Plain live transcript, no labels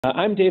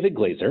I'm David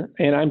Glazer,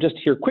 and I'm just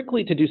here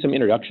quickly to do some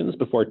introductions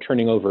before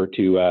turning over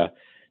to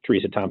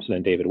Teresa Thompson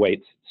and David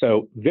Waits.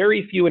 So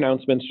very few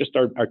announcements, just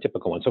our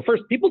typical ones. So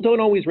first, people don't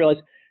always realize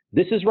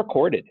this is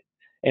recorded.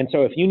 And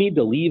so if you need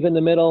to leave in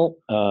the middle,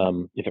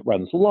 if it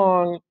runs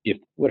long, if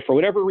for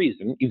whatever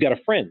reason, you've got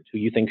a friend who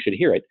you think should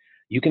hear it,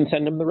 you can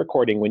send them the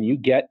recording. When you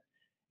get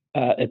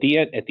at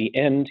the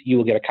end, you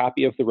will get a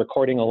copy of the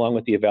recording along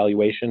with the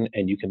evaluation,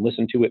 and you can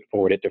listen to it,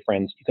 forward it to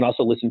friends. You can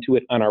also listen to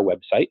it on our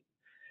website.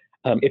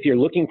 If you're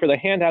looking for the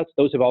handouts,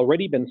 those have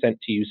already been sent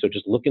to you, so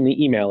just look in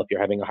the email. If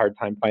you're having a hard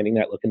time finding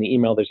that, look in the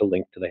email. There's a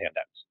link to the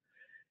handouts.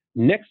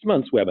 Next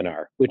month's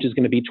webinar, which is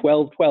going to be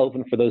 12/12,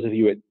 and for those of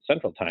you at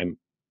Central Time,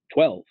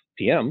 12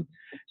 p.m.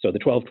 So the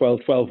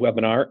 12/12/12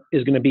 webinar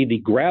is going to be the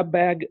grab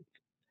bag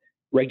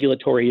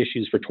regulatory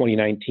issues for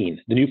 2019,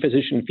 the new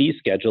physician fee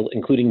schedule,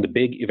 including the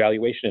big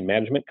evaluation and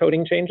management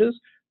coding changes.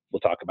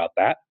 We'll talk about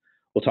that.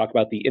 We'll talk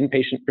about the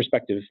inpatient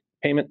prospective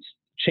payments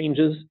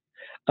changes.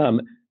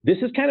 This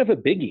is kind of a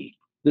biggie.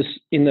 This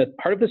in the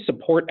part of the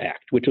Support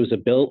Act, which was a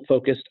bill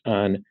focused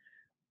on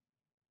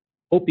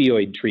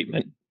opioid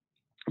treatment.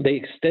 They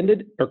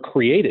extended or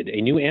created a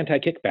new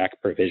anti-kickback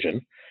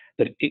provision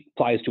that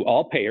applies to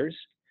all payers.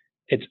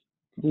 It's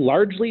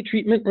largely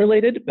treatment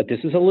related, but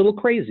this is a little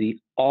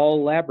crazy.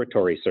 All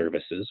laboratory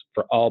services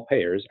for all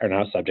payers are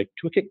now subject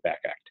to a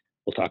Kickback Act.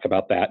 We'll talk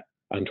about that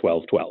on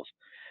 12/12.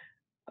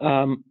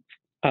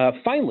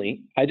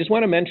 Finally, I just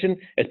want to mention,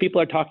 as people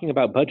are talking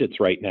about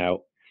budgets right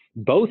now,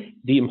 both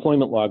the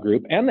employment law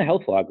group and the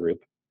health law group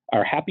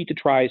are happy to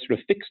try sort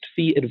of fixed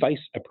fee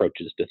advice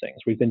approaches to things.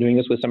 We've been doing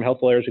this with some health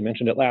lawyers. We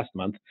mentioned it last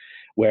month,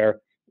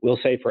 where we'll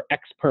say for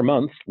X per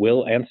month,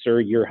 we'll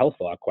answer your health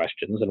law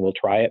questions and we'll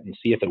try it and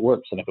see if it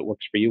works, and if it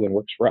works for you and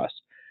works for us.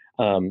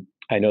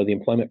 I know the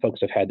employment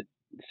folks have had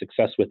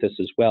success with this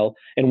as well.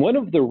 And one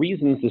of the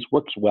reasons this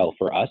works well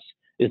for us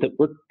is that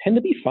we tend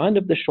to be fond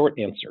of the short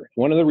answer.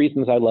 One of the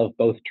reasons I love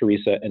both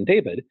Teresa and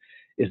David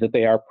is that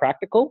they are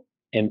practical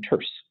and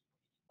terse,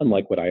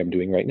 unlike what I am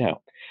doing right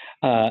now.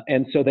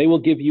 And so they will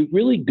give you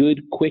really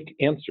good, quick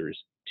answers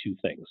to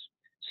things.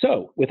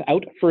 So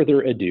without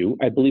further ado,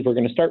 I believe we're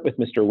going to start with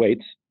Mr.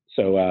 Waits.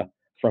 So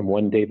from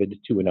one David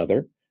to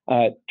another.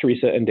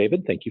 Teresa and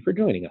David, thank you for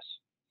joining us.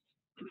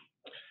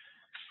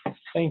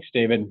 Thanks,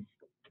 David.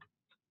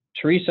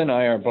 Teresa and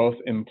I are both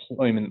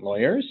employment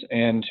lawyers,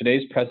 and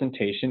today's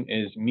presentation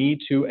is Me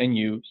Too and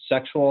You,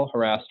 Sexual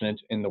Harassment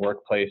in the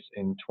Workplace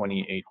in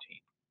 2018.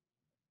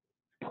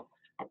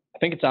 I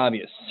think it's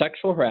obvious.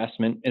 Sexual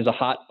harassment is a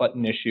hot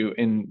button issue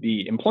in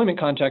the employment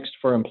context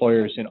for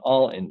employers in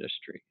all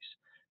industries.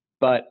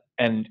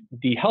 And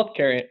the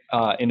healthcare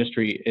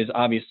industry is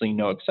obviously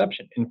no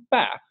exception. In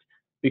fact,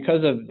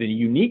 because of the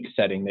unique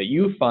setting that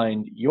you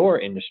find your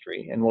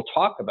industry, and we'll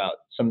talk about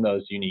some of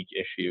those unique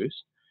issues,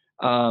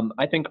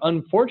 I think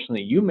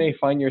unfortunately you may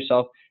find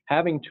yourself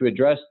having to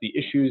address the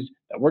issues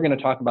that we're going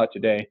to talk about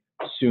today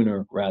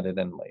sooner rather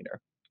than later.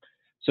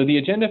 So the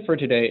agenda for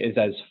today is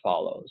as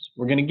follows.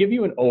 We're going to give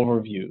you an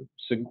overview,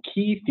 some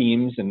key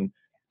themes and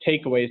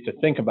takeaways to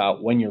think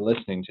about when you're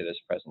listening to this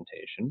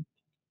presentation.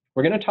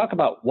 We're going to talk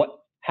about what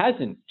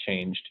hasn't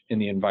changed in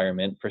the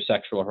environment for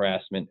sexual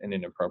harassment and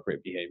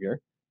inappropriate behavior,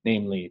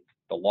 namely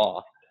the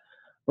law.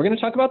 We're going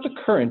to talk about the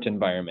current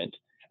environment,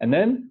 and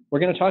then we're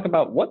going to talk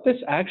about what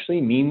this actually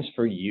means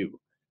for you.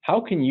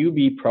 How can you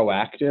be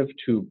proactive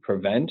to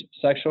prevent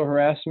sexual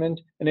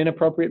harassment and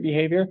inappropriate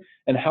behavior,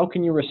 and how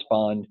can you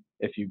respond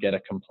if you get a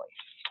complaint?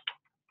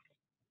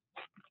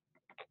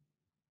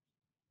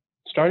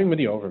 Starting with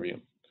the overview.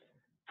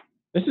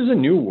 This is a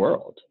new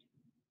world.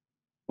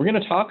 We're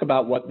going to talk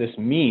about what this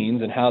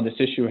means and how this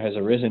issue has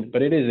arisen,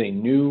 but it is a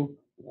new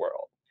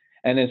world.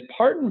 And as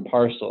part and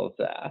parcel of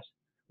that,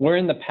 where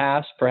in the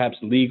past, perhaps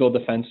legal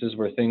defenses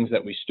were things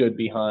that we stood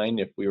behind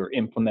if we were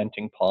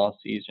implementing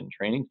policies and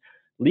trainings,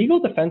 legal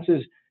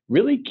defenses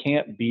really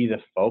can't be the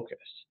focus.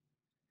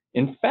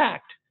 In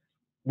fact,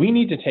 we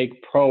need to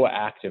take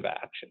proactive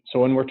action. So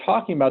when we're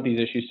talking about these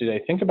issues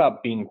today, think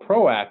about being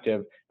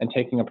proactive and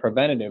taking a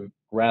preventative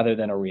rather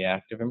than a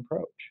reactive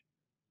approach.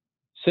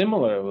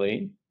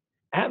 Similarly,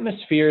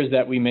 atmospheres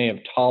that we may have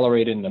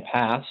tolerated in the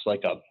past,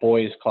 like a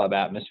boys' club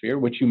atmosphere,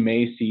 which you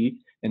may see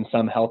in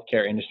some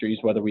healthcare industries,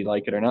 whether we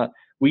like it or not,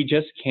 we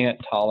just can't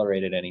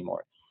tolerate it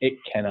anymore. It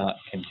cannot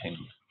continue.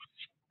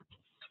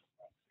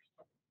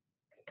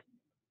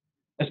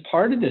 As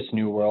part of this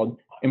new world,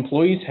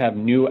 employees have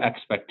new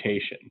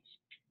expectations.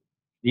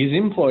 These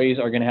employees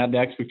are going to have the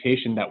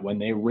expectation that when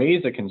they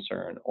raise a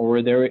concern or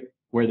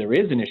where there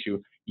is an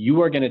issue,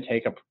 you are going to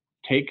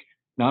take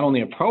not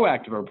only a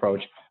proactive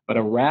approach, but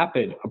a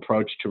rapid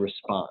approach to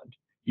respond.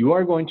 You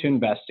are going to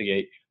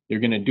investigate, you're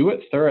going to do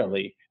it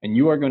thoroughly, and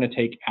you are going to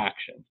take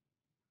action.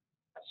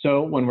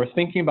 So when we're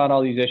thinking about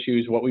all these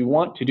issues, what we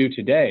want to do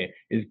today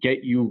is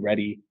get you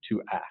ready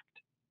to act.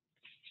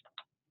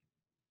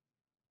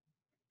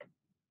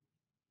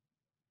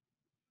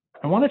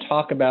 I want to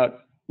talk about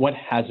what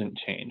hasn't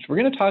changed. We're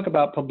going to talk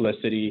about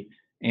publicity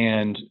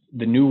and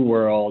the new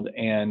world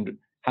and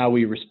how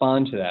we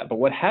respond to that. But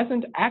what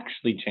hasn't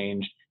actually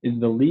changed is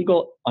the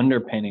legal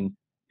underpinning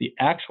the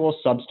actual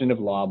substantive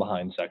law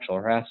behind sexual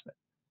harassment.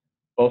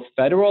 Both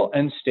federal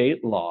and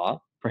state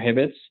law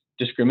prohibits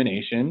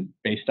discrimination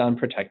based on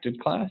protected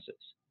classes.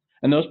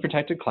 And those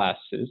protected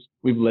classes,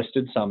 we've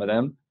listed some of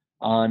them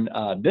on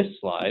this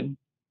slide.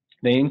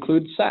 They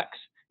include sex.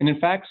 And in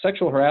fact,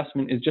 sexual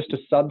harassment is just a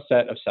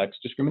subset of sex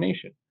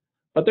discrimination.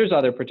 But there's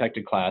other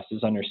protected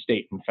classes under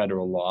state and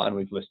federal law, and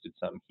we've listed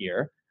some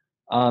here.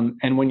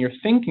 And when you're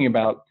thinking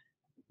about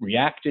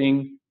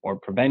reacting or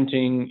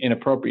preventing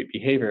inappropriate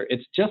behavior,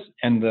 it's just,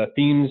 and the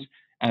themes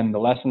and the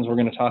lessons we're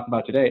going to talk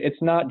about today,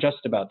 it's not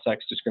just about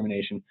sex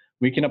discrimination.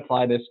 We can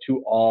apply this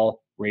to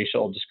all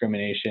racial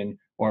discrimination,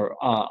 or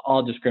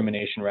all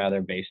discrimination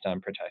rather, based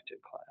on protected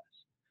class.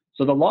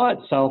 So the law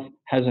itself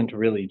hasn't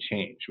really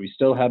changed. We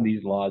still have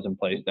these laws in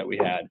place that we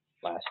had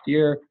last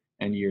year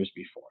and years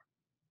before.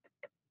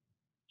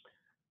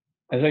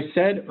 As I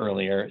said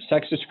earlier,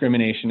 sex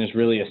discrimination is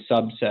really a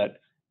subset,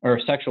 or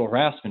sexual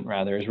harassment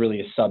rather, is really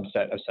a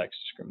subset of sex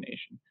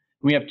discrimination.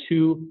 We have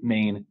two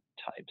main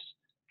types.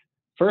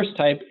 First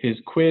type is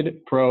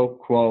quid pro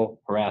quo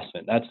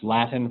harassment. That's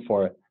Latin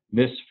for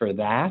this for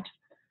that.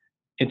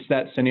 It's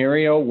that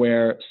scenario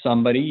where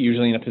somebody,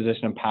 usually in a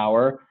position of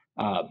power,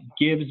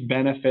 gives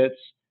benefits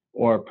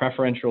or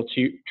preferential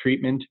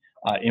treatment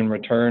in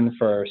return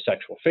for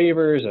sexual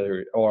favors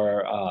or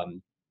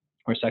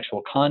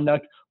sexual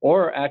conduct,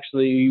 or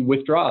actually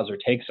withdraws or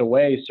takes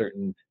away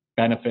certain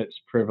benefits,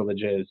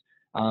 privileges,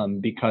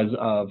 because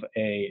of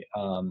a,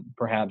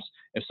 perhaps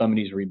if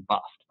somebody's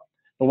rebuffed.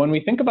 But when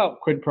we think about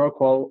quid pro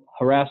quo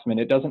harassment,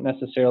 it doesn't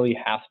necessarily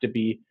have to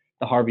be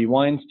the Harvey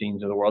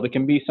Weinsteins of the world. It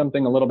can be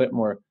something a little bit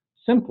more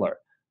simpler.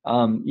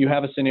 You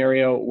have a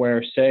scenario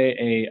where,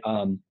 say,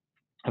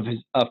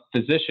 a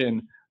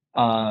physician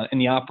in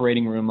the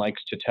operating room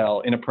likes to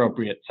tell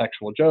inappropriate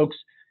sexual jokes,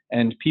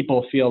 and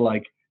people feel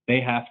like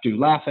they have to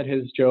laugh at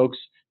his jokes,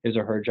 his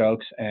or her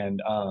jokes, and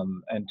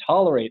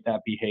tolerate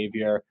that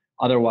behavior.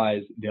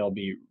 Otherwise, they'll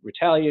be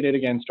retaliated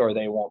against, or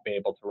they won't be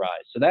able to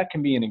rise. So that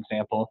can be an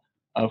example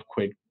of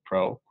quid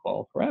pro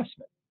quo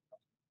harassment.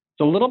 It's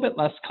a little bit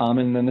less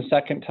common than the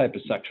second type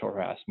of sexual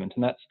harassment,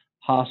 and that's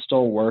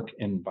hostile work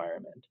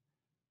environment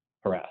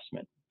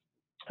harassment.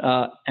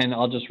 And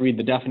I'll just read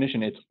the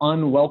definition. It's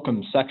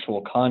unwelcome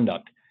sexual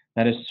conduct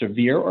that is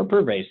severe or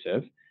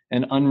pervasive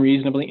and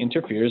unreasonably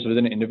interferes with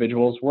an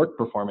individual's work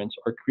performance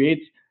or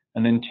creates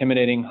an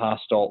intimidating,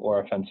 hostile,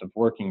 or offensive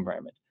working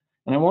environment.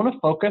 And I want to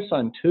focus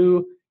on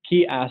two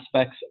key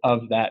aspects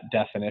of that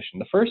definition.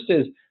 The first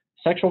is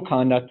sexual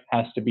conduct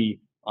has to be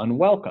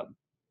unwelcome.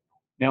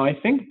 Now, I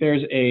think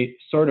there's a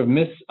sort of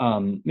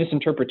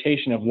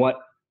misinterpretation of what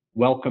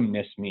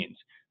welcomeness means.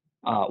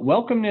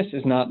 Welcomeness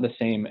is not the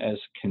same as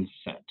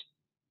consent.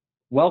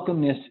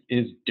 Welcomeness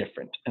is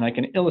different, and I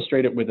can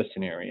illustrate it with a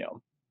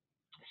scenario.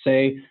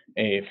 Say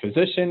a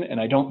physician, and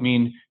I don't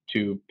mean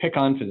to pick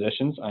on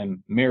physicians,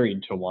 I'm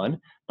married to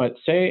one, but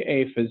say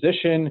a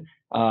physician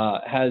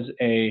has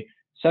a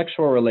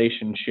sexual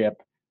relationship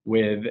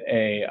with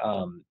a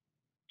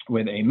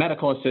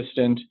medical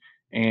assistant,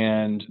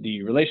 and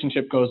the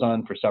relationship goes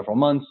on for several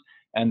months,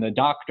 and the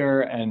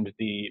doctor and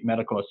the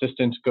medical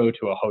assistant go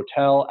to a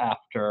hotel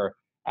after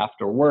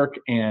work,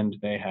 and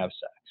they have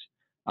sex.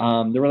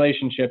 The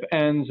relationship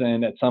ends,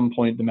 and at some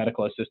point the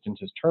medical assistant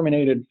is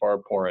terminated for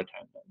poor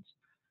attendance.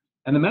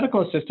 And the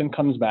medical assistant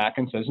comes back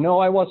and says, no,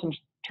 I wasn't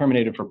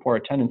terminated for poor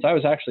attendance. I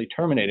was actually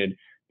terminated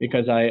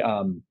because I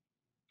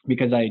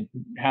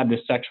had this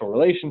sexual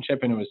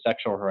relationship and it was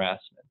sexual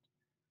harassment.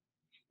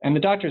 And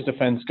the doctor's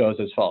defense goes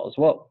as follows.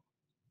 Well,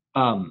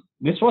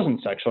 this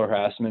wasn't sexual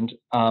harassment.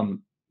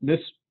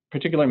 This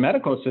particular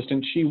medical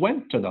assistant, she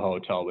went to the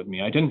hotel with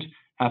me. I didn't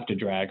have to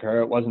drag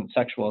her. It wasn't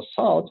sexual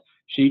assault.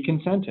 She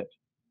consented.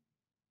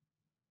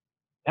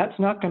 That's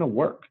not going to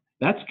work.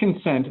 That's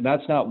consent.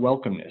 That's not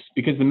welcomeness,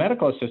 because the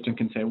medical assistant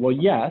can say, well,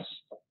 yes,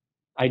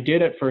 I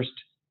did at first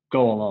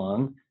go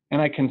along and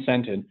I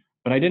consented,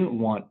 but I didn't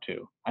want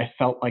to. I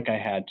felt like I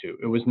had to.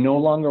 It was no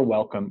longer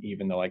welcome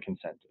even though I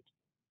consented.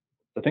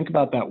 So think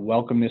about that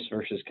welcomeness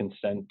versus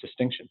consent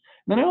distinction.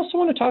 And then I also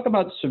want to talk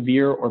about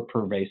severe or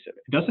pervasive.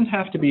 It doesn't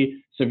have to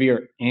be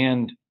severe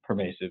and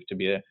pervasive to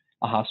be a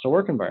hostile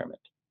work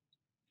environment.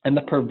 And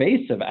the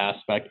pervasive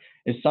aspect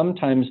is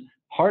sometimes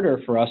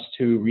harder for us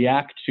to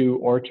react to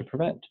or to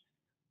prevent.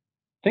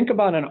 Think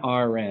about an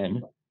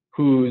RN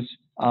who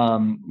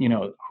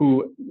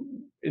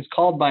is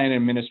called by an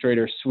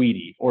administrator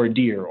sweetie or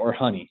dear or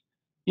honey.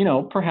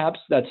 Perhaps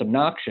that's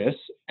obnoxious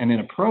and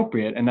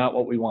inappropriate and not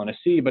what we want to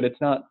see, but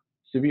it's not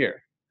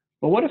severe.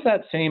 But what if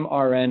that same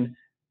RN,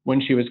 when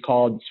she was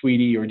called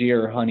sweetie or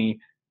dear or honey,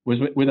 was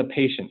with a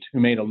patient who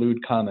made a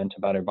lewd comment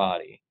about her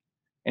body?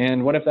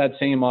 And what if that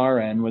same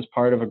RN was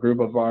part of a group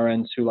of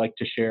RNs who like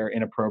to share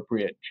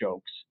inappropriate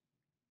jokes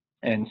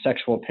and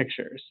sexual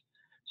pictures?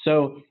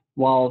 So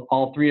while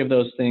all three of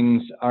those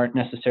things aren't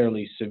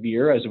necessarily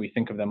severe as we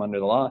think of them under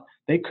the law,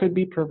 they could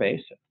be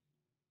pervasive.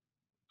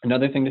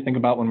 Another thing to think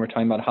about when we're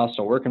talking about a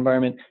hostile work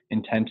environment,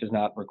 intent is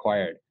not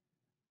required.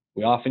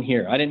 We often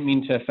hear, I didn't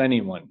mean to offend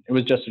anyone. It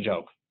was just a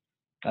joke.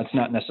 That's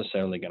not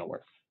necessarily going to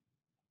work.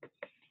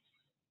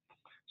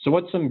 So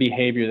what's some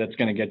behavior that's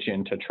going to get you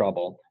into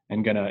trouble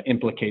and going to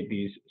implicate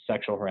these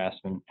sexual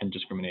harassment and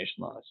discrimination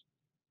laws?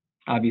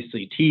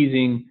 Obviously,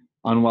 teasing,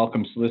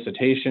 unwelcome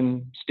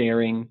solicitation,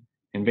 staring,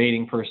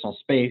 invading personal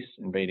space,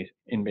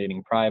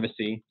 invading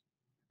privacy.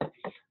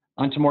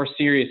 On to more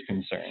serious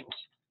concerns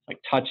like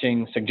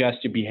touching,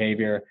 suggestive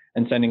behavior,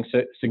 and sending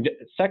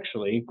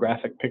sexually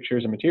graphic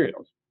pictures and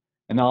materials.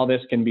 And all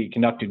this can be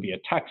conducted via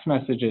text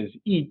messages,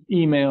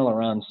 email,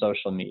 or on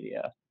social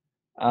media.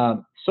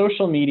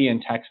 Social media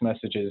and text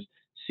messages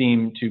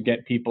seem to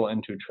get people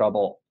into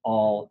trouble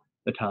all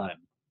the time.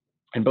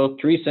 And both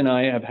Teresa and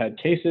I have had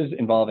cases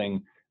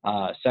involving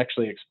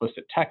sexually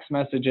explicit text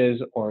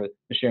messages or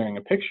the sharing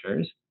of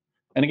pictures.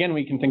 And again,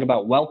 we can think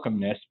about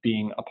welcomeness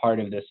being a part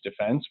of this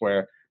defense,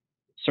 where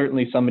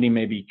certainly somebody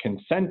may be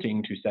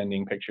consenting to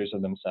sending pictures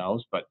of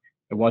themselves, but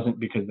it wasn't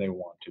because they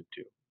wanted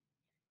to.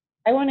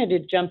 I wanted to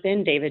jump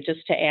in, David,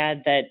 just to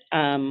add that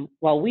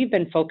while we've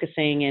been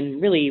focusing,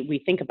 and really we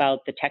think about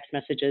the text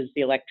messages,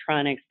 the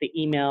electronics, the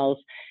emails,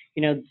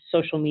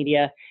 social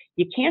media,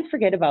 you can't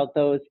forget about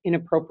those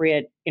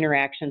inappropriate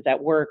interactions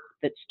at work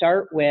that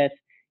start with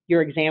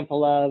your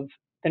example of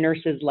the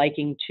nurses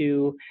liking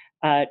to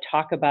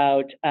talk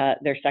about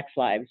their sex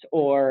lives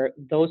or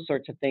those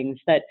sorts of things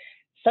that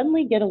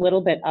suddenly get a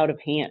little bit out of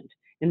hand.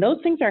 And those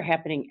things are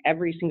happening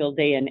every single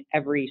day in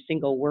every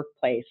single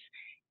workplace.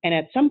 And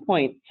at some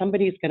point,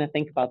 somebody's going to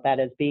think about that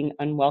as being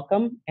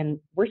unwelcome. And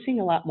we're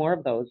seeing a lot more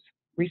of those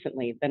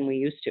recently than we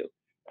used to.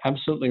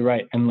 Absolutely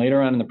right. And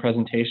later on in the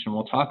presentation,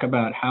 we'll talk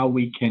about how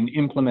we can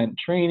implement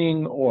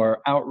training or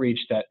outreach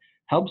that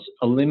helps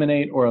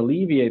eliminate or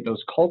alleviate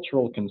those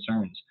cultural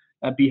concerns,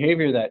 that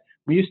behavior that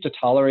we used to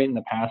tolerate in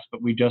the past,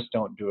 but we just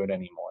don't do it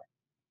anymore.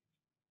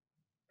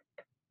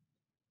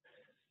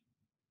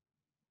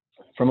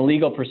 From a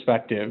legal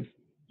perspective,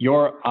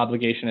 your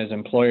obligation as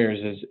employers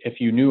is, if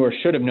you knew or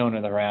should have known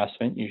of the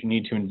harassment, you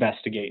need to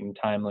investigate and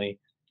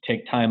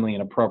take timely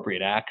and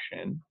appropriate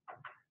action.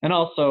 And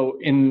also,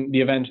 in the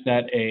event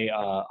that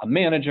a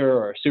manager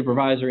or a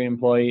supervisory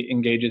employee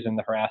engages in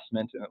the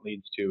harassment and it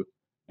leads to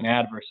an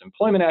adverse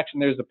employment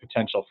action, there's the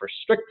potential for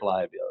strict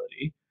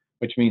liability,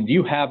 which means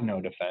you have no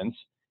defense.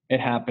 It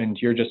happened,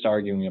 you're just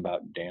arguing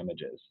about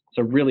damages. It's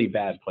a really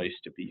bad place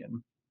to be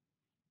in.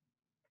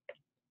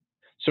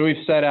 So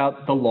we've set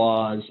out the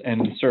laws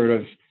and sort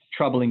of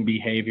troubling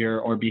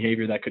behavior or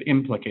behavior that could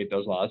implicate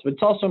those laws, but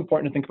it's also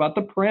important to think about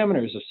the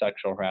parameters of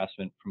sexual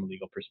harassment from a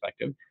legal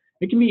perspective.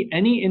 It can be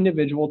any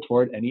individual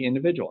toward any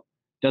individual.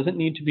 It doesn't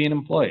need to be an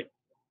employee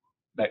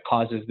that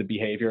causes the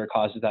behavior,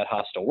 causes that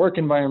hostile work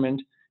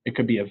environment. It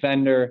could be a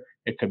vendor,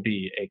 it could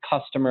be a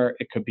customer,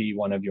 it could be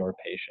one of your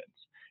patients.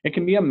 It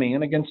can be a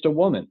man against a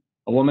woman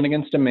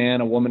against a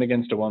man, a woman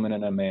against a woman,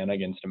 and a man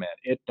against a man.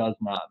 It does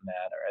not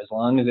matter. As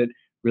long as it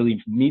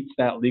really meets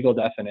that legal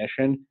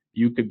definition,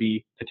 you could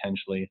be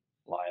potentially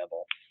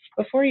liable.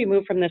 Before you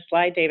move from this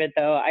slide, David,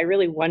 though, I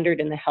really wondered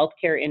in the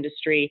healthcare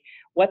industry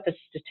what the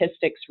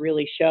statistics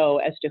really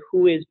show as to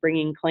who is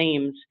bringing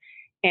claims,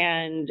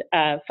 and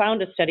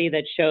found a study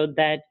that showed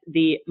that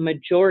the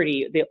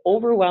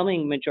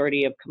overwhelming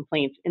majority of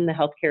complaints in the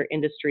healthcare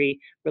industry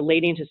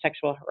relating to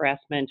sexual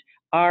harassment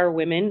are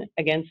women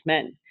against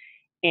men.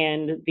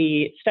 And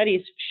the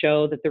studies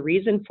show that the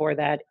reason for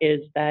that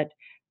is that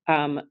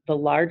the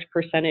large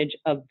percentage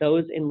of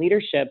those in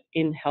leadership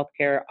in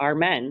healthcare are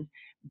men,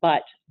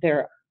 but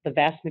the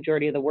vast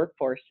majority of the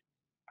workforce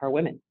are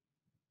women.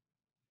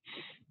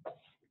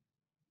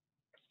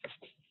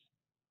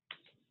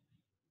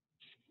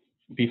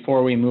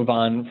 Before we move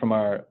on from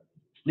our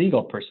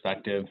legal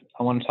perspective,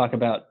 I want to talk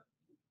about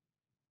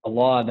a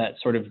law that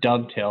sort of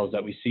dovetails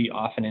that we see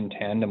often in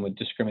tandem with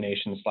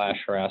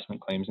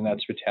discrimination/harassment claims, and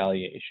that's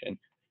retaliation.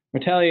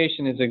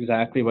 Retaliation is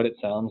exactly what it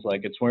sounds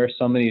like. It's where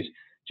somebody's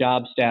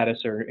job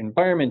status or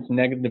environment's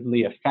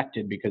negatively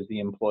affected because the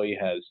employee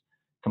has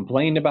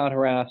complained about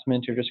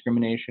harassment or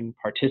discrimination,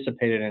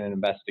 participated in an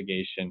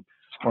investigation,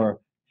 or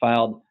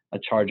filed a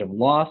charge or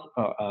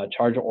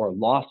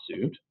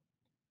lawsuit.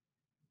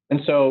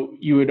 And so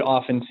you would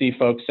often see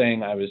folks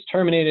saying, I was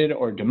terminated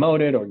or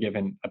demoted or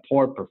given a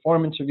poor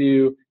performance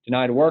review,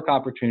 denied work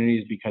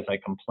opportunities because I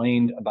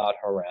complained about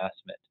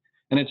harassment.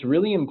 And it's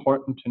really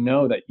important to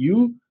know that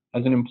you,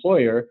 as an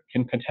employer,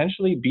 can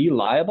potentially be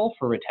liable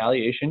for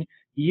retaliation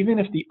even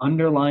if the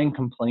underlying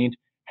complaint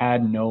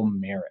had no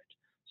merit.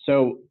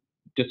 So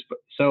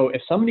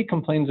if somebody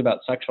complains about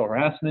sexual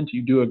harassment,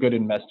 you do a good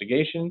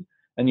investigation,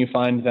 and you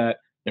find that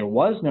there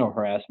was no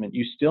harassment,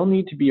 you still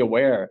need to be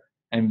aware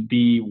and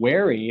be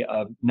wary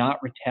of not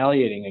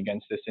retaliating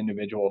against this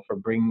individual for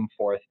bringing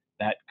forth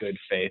that good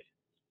faith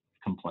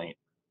complaint.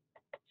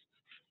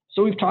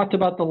 So we've talked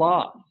about the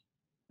law.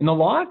 And the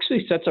law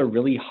actually sets a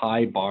really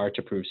high bar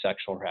to prove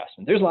sexual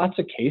harassment. There's lots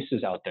of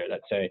cases out there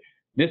that say,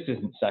 this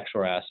isn't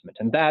sexual harassment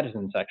and that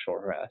isn't sexual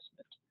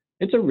harassment.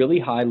 It's a really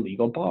high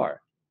legal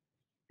bar.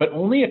 But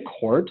only a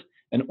court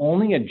and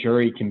only a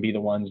jury can be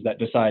the ones that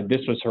decide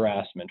this was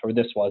harassment or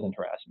this wasn't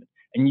harassment.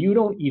 And you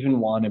don't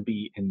even want to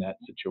be in that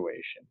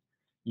situation.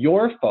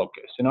 Your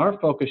focus and our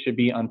focus should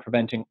be on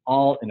preventing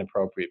all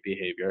inappropriate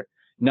behavior,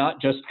 not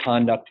just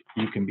conduct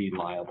you can be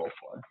liable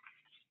for.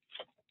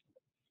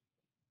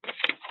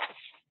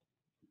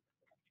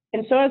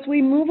 And so as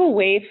we move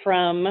away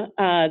from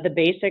the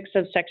basics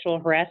of sexual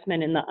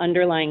harassment and the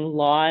underlying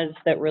laws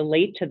that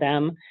relate to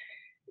them,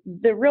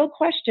 the real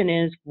question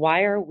is,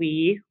 why are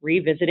we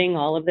revisiting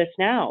all of this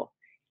now?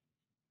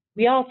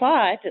 We all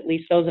thought, at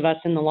least those of us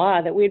in the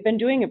law, that we had been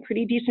doing a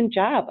pretty decent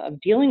job of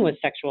dealing with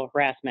sexual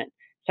harassment.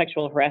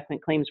 Sexual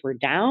harassment claims were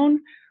down.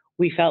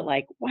 We felt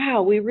like,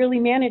 wow, we really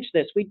managed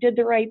this. We did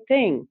the right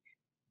thing.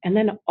 And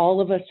then all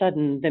of a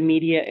sudden, the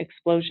media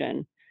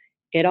explosion.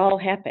 It all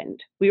happened.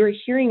 We were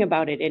hearing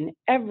about it in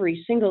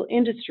every single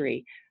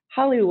industry.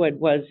 Hollywood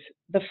was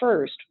the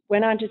first,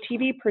 went on to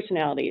TV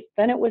personalities,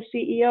 then it was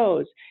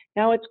CEOs,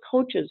 now it's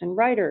coaches and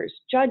writers,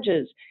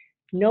 judges.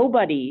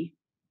 Nobody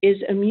is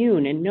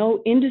immune and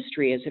no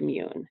industry is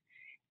immune.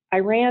 I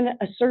ran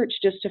a search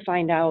just to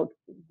find out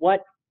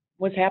what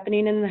was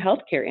happening in the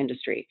healthcare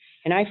industry,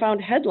 and I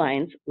found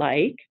headlines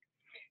like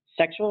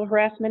sexual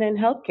harassment in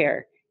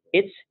healthcare.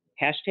 It's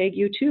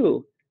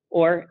 #YouToo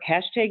or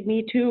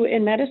 #MeToo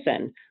in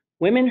medicine.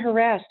 Women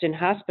harassed in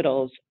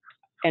hospitals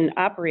and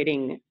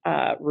operating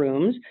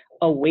rooms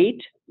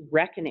await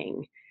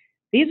reckoning.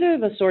 These are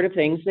the sort of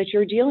things that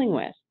you're dealing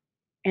with.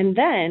 And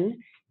then,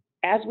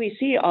 as we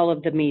see all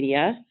of the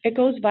media, it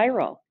goes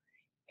viral.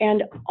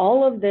 And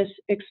all of this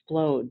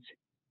explodes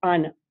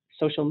on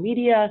social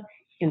media,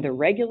 in the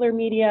regular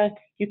media.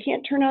 You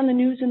can't turn on the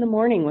news in the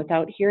morning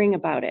without hearing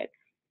about it.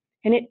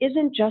 And it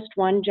isn't just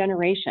one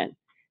generation.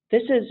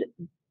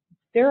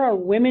 There are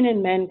women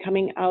and men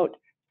coming out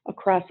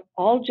across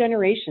all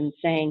generations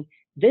saying,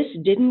 this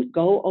didn't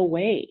go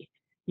away.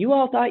 You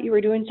all thought you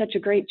were doing such a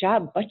great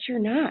job, but you're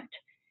not.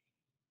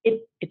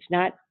 It's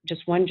not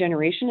just one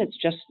generation, it's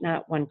just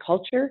not one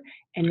culture,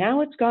 and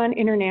now it's gone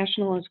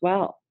international as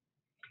well.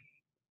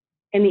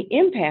 And the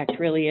impact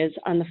really is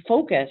on the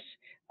focus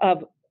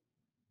of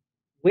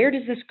where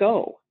does this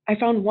go? I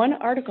found one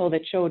article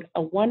that showed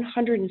a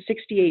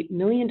 $168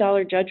 million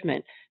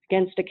judgment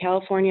against a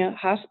California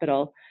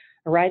hospital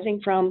arising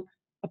from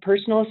a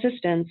personal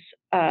assistance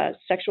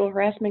sexual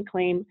harassment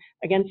claim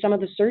against some of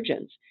the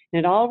surgeons. And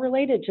it all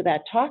related to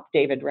that talk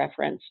David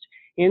referenced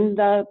in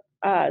the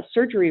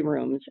surgery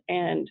rooms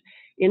and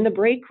in the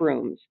break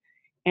rooms,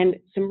 and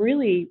some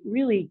really,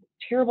 really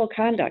terrible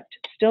conduct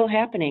still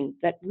happening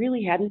that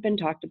really hadn't been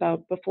talked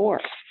about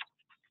before.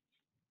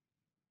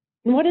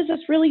 And what does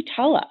this really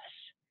tell us?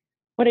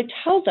 What it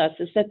tells us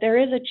is that there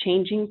is a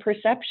changing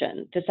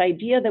perception. This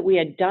idea that we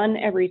had done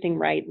everything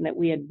right and that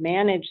we had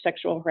managed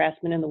sexual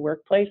harassment in the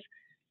workplace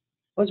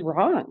was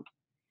wrong.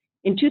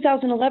 In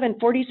 2011,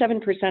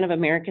 47% of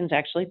Americans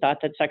actually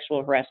thought that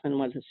sexual harassment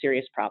was a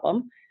serious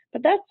problem,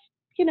 but that's,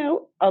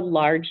 a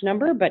large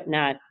number, but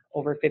not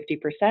over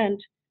 50%.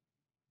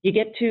 You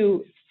get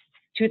to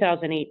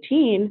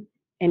 2018,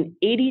 and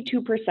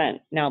 82%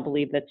 now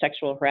believe that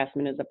sexual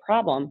harassment is a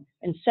problem,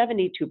 and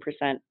 72%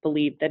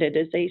 believe that it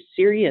is a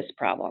serious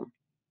problem.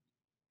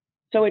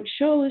 So it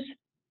shows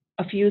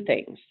a few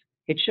things.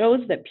 It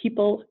shows that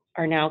people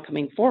are now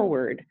coming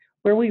forward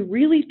where we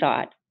really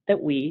thought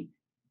that we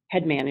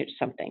had managed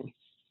something,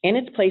 and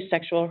it's placed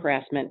sexual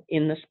harassment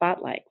in the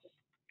spotlight.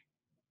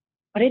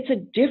 But it's a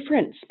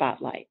different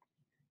spotlight.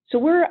 So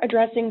we're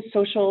addressing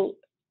sexual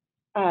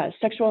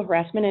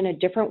harassment in a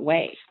different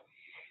way.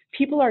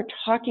 People are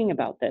talking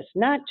about this,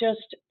 not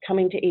just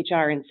coming to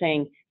HR and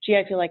saying, gee,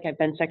 I feel like I've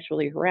been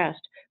sexually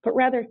harassed, but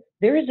rather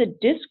there is a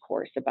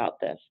discourse about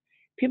this.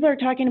 People are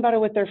talking about it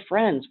with their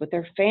friends, with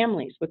their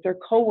families, with their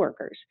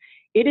coworkers.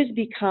 It has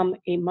become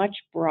a much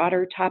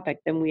broader topic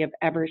than we have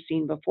ever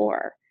seen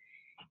before.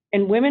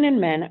 And women and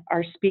men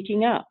are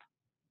speaking up.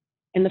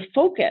 And the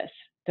focus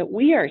that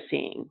we are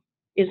seeing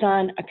is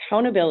on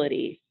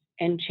accountability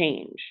and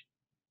change.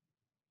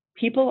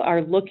 People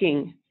are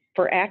looking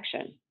for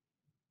action.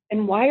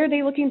 And why are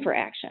they looking for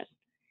action?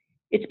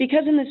 It's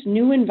because in this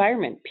new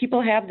environment,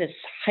 people have this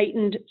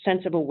heightened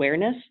sense of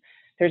awareness.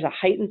 There's a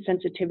heightened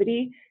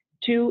sensitivity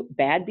to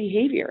bad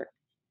behavior.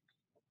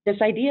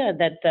 This idea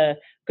that the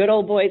good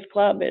old boys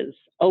club is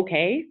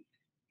okay,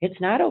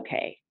 it's not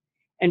okay.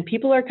 And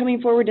people are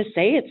coming forward to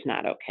say it's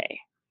not okay.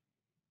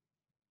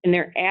 And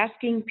they're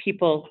asking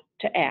people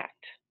to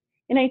act.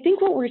 And I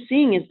think what we're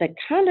seeing is that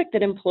conduct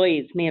that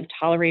employees may have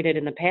tolerated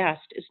in the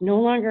past is no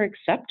longer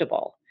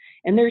acceptable.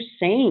 And they're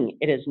saying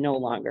it is no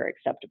longer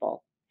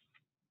acceptable.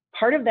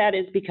 Part of that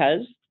is because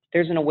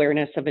there's an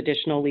awareness of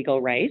additional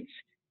legal rights.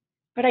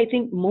 But I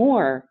think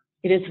more,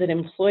 it is that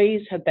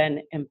employees have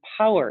been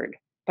empowered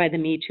by the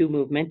Me Too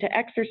movement to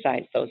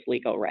exercise those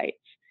legal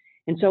rights.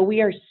 And so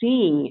we are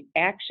seeing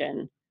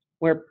action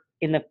where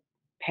in the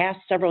past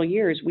several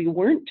years, we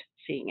weren't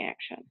seeing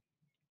action.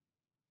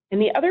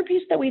 And the other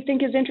piece that we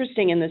think is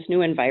interesting in this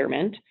new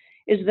environment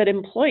is that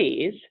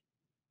employees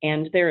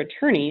and their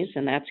attorneys,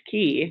 and that's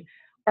key,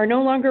 are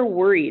no longer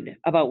worried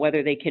about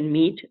whether they can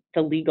meet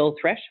the legal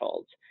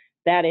thresholds.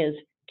 That is,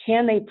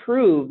 can they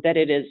prove that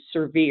it is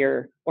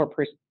severe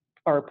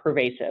or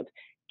pervasive?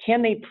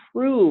 Can they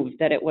prove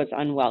that it was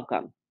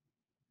unwelcome?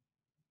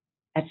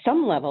 At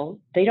some level,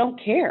 they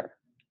don't care.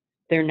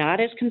 They're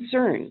not as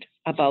concerned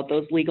about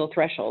those legal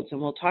thresholds,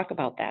 and we'll talk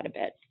about that a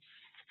bit.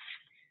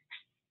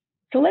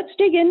 So let's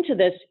dig into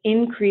this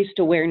increased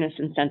awareness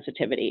and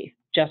sensitivity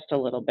just a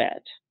little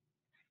bit.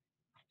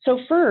 So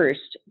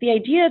first, the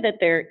idea that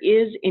there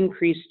is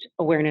increased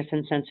awareness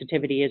and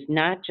sensitivity is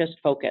not just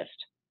focused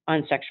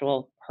on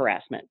sexual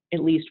harassment,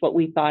 at least what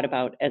we thought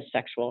about as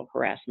sexual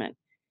harassment.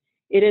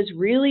 It is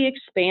really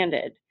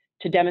expanded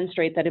to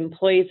demonstrate that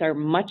employees are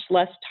much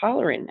less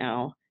tolerant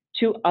now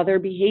to other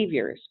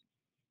behaviors,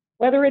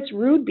 whether it's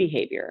rude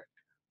behavior,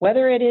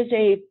 whether it is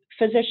a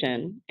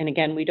physician, and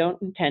again, we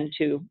don't intend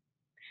to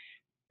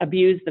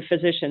abuse the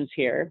physicians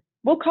here.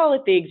 We'll call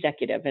it the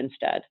executive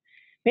instead.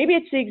 Maybe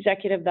it's the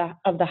executive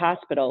of the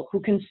hospital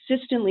who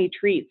consistently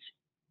treats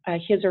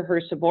his or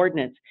her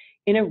subordinates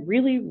in a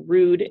really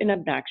rude and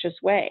obnoxious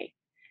way.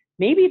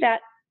 Maybe that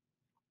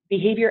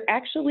behavior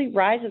actually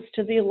rises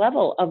to the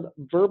level of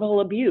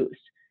verbal abuse.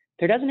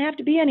 There doesn't have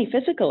to be any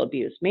physical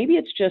abuse. Maybe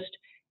it's just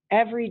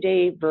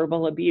everyday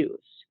verbal abuse.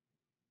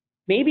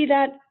 Maybe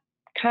that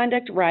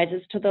conduct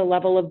rises to the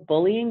level of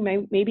bullying.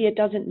 Maybe it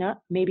doesn't.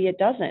 Maybe it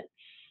doesn't.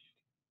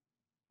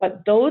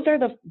 But those are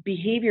the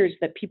behaviors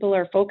that people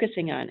are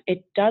focusing on.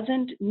 It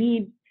doesn't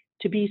need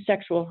to be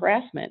sexual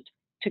harassment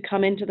to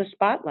come into the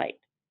spotlight.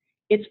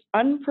 It's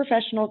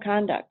unprofessional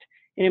conduct,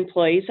 and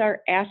employees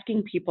are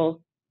asking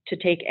people to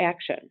take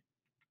action.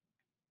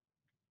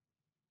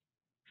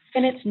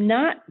 And it's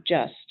not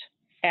just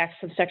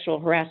acts of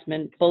sexual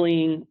harassment,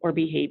 bullying, or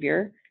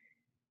behavior.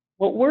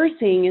 What we're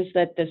seeing is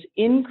that this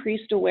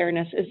increased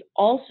awareness is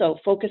also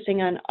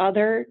focusing on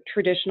other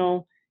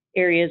traditional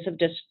areas of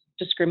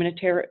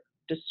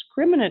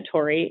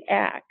discriminatory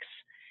acts.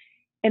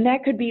 And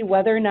that could be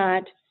whether or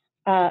not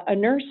a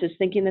nurse is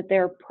thinking that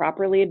they're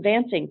properly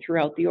advancing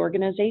throughout the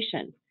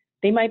organization.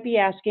 They might be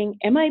asking,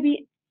 am I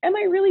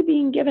really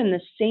being given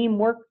the same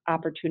work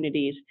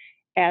opportunities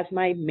as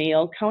my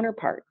male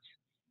counterparts?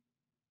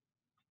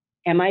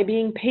 Am I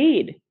being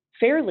paid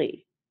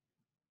fairly?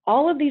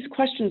 All of these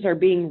questions are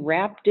being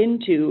wrapped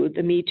into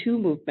the Me Too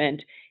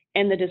movement,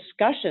 and the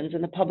discussions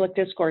in the public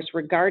discourse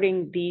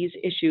regarding these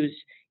issues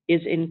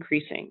is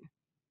increasing.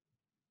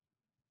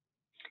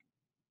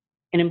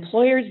 And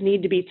employers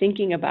need to be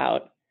thinking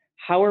about,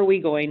 how are we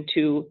going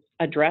to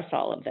address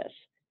all of this,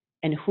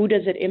 and who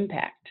does it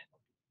impact?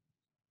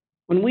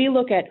 When we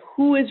look at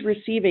who is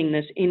receiving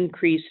this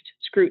increased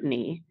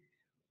scrutiny,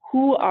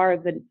 who are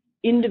the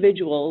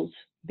individuals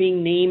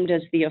being named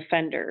as the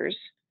offenders,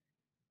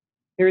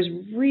 there's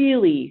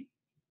really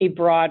a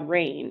broad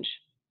range.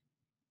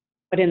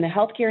 But in the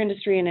healthcare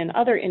industry and in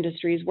other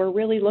industries, we're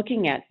really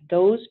looking at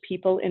those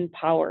people in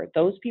power,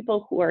 those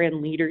people who are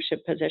in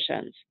leadership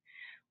positions.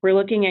 We're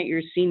looking at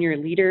your senior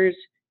leaders,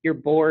 your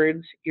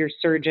boards, your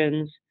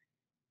surgeons,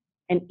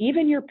 and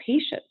even your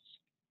patients.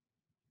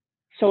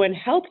 So in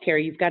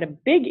healthcare, you've got a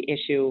big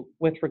issue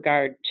with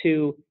regard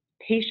to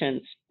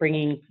patients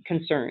bringing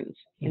concerns.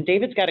 And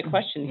David's got a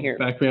question here. In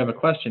fact, we have a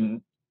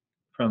question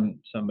from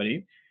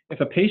somebody. If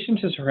a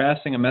patient is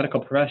harassing a medical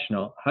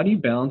professional, how do you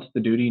balance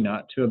the duty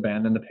not to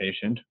abandon the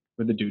patient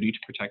with the duty to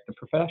protect the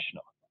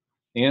professional?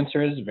 The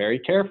answer is very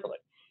carefully.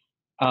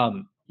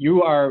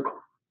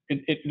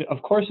 It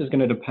of course is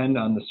going to depend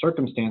on the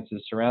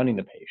circumstances surrounding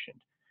the patient.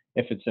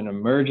 If it's an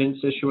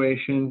emergent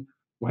situation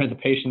where the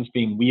patient's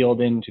being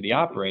wheeled into the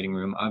operating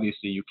room,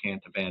 obviously you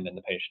can't abandon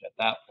the patient at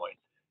that point.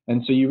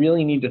 And so you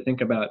really need to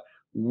think about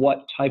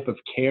what type of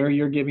care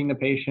you're giving the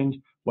patient,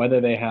 whether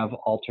they have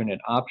alternate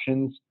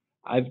options.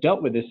 I've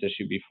dealt with this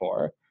issue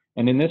before,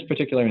 and in this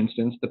particular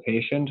instance, the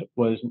patient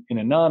was in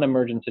a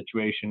non-emergent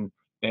situation.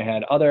 They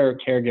had other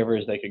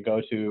caregivers they could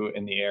go to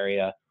in the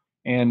area,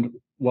 and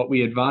what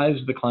we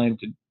advised the client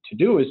to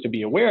do is to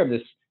be aware of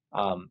this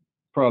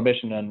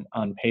prohibition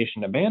on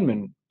patient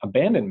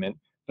abandonment,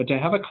 but to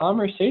have a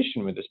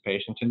conversation with this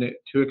patient and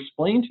to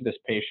explain to this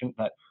patient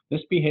that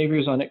this behavior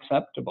is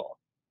unacceptable.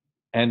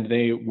 And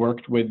they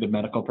worked with the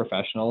medical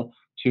professional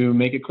to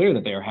make it clear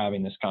that they are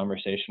having this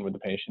conversation with the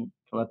patient,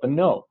 to let them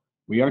know,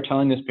 we are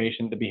telling this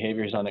patient the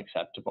behavior is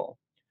unacceptable.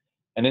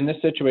 And in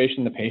this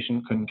situation, the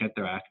patient couldn't get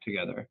their act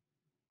together.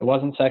 It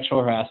wasn't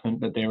sexual harassment,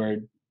 but they were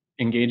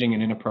engaging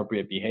in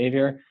inappropriate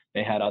behavior.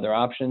 They had other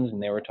options,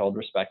 and they were told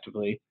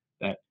respectively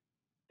that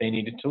they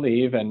needed to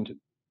leave, and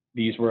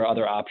these were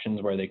other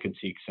options where they could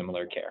seek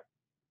similar care.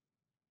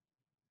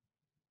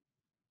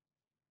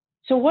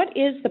 So what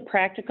is the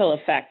practical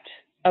effect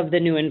of the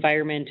new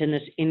environment and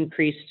this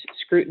increased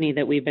scrutiny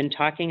that we've been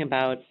talking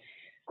about?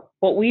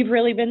 What we've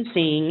really been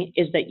seeing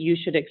is that you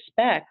should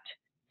expect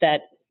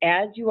that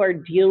as you are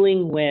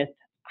dealing with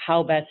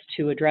how best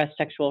to address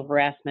sexual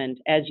harassment,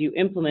 as you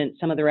implement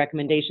some of the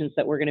recommendations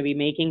that we're going to be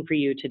making for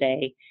you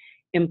today,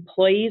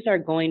 employees are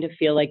going to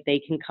feel like they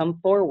can come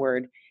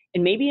forward,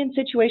 and maybe in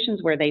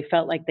situations where they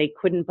felt like they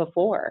couldn't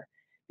before.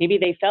 Maybe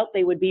they felt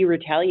they would be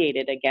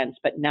retaliated against,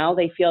 but now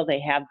they feel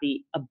they have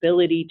the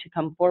ability to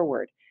come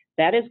forward.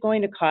 That is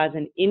going to cause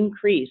an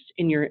increase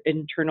in your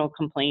internal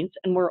complaints,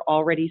 and we're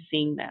already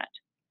seeing that.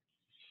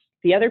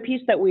 The other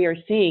piece that we are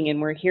seeing,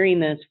 and we're hearing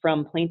this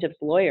from plaintiffs'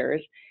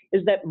 lawyers,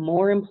 is that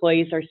more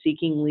employees are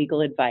seeking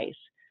legal advice.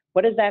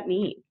 What does that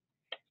mean?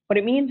 What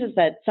it means is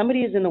that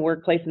somebody is in the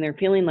workplace and they're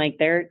feeling like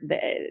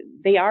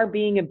they are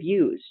being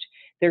abused.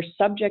 They're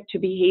subject to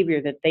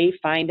behavior that they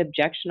find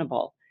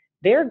objectionable.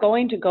 They're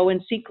going to go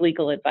and seek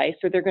legal advice,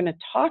 or they're going to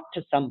talk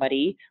to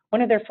somebody,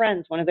 one of their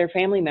friends, one of their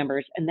family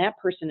members, and that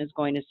person is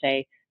going to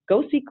say,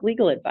 go seek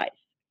legal advice.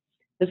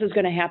 This is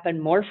going to happen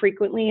more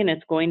frequently, and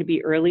it's going to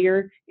be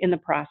earlier in the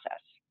process.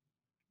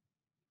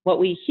 What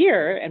we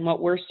hear, and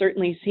what we're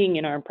certainly seeing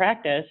in our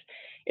practice,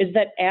 is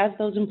that as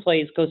those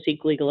employees go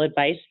seek legal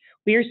advice,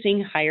 we are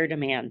seeing higher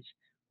demands.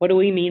 What do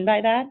we mean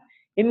by that?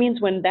 It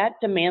means when that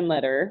demand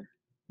letter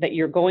that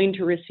you're going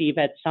to receive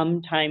at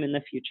some time in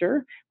the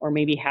future, or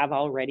maybe have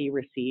already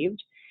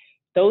received,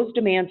 those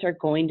demands are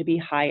going to be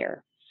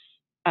higher.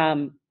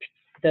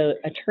 The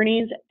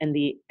attorneys and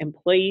the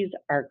employees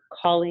are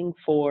calling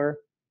for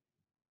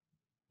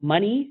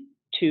money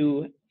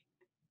to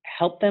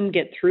help them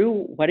get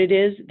through what it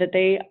is that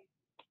they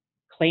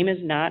claim is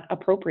not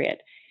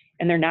appropriate.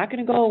 And they're not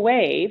going to go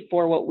away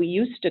for what we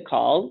used to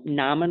call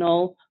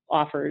nominal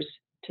offers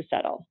to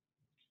settle.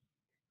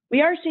 We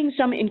are seeing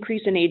some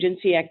increase in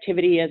agency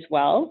activity as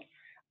well,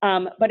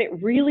 but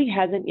it really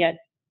hasn't yet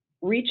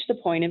reached the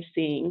point of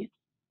seeing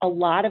a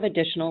lot of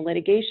additional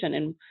litigation.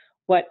 And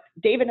what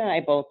David and I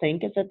both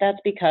think is that that's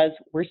because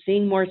we're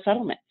seeing more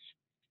settlements.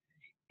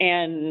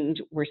 And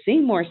we're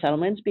seeing more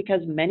settlements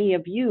because many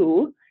of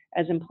you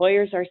as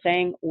employers are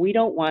saying, we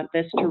don't want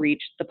this to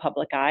reach the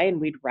public eye,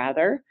 and we'd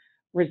rather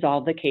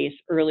resolve the case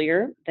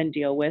earlier than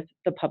deal with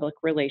the public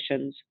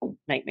relations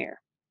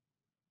nightmare.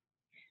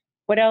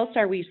 What else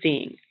are we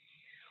seeing?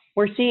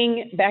 We're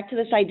seeing back to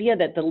this idea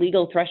that the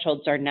legal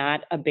thresholds are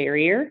not a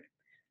barrier.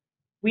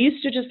 We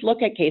used to just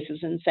look at cases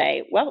and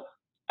say, well,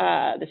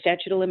 the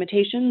statute of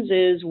limitations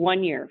is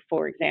 1 year,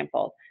 for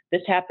example.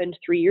 This happened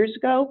 3 years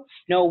ago,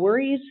 no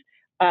worries.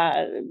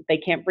 They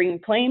can't bring a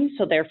claim,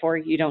 so therefore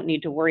you don't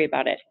need to worry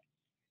about it.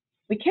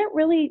 We can't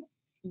really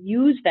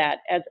use that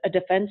as a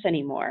defense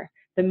anymore.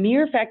 The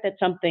mere fact that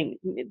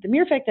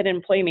an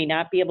employee may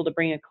not be able to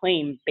bring a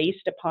claim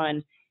based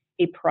upon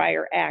a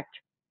prior act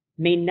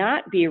may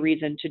not be a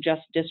reason to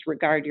just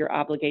disregard your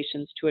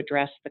obligations to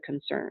address the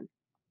concern.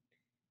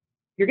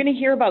 You're going to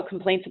hear about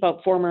complaints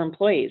about former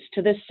employees.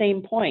 To this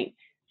same point,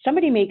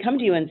 somebody may come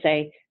to you and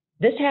say,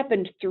 this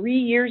happened 3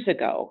 years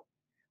ago,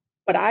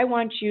 but I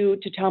want you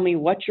to tell me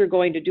what you're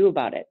going to do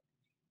about it.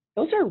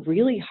 Those are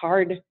really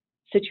hard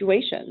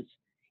situations.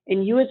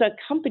 And you as a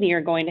company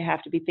are going to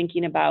have to be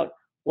thinking about,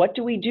 what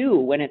do we do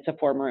when it's a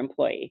former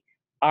employee?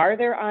 Are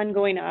there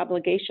ongoing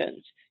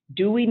obligations?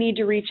 Do we need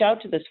to reach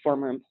out to this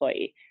former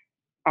employee?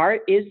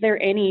 Is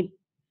there any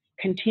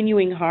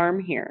continuing harm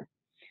here?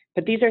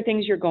 But these are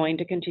things you're going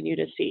to continue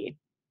to see.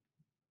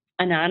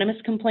 Anonymous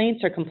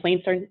complaints or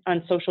complaints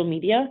on social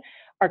media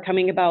are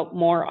coming about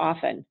more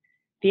often.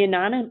 The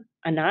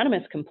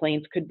anonymous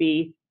complaints could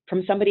be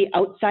from somebody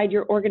outside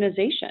your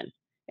organization,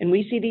 and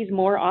we see these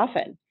more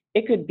often.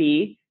 It could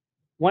be,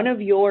 one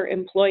of your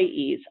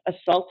employees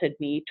assaulted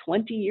me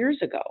 20 years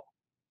ago,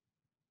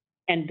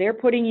 and they're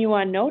putting you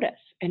on notice.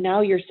 And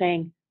now you're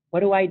saying,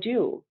 what do I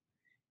do?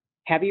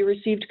 Have you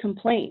received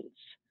complaints?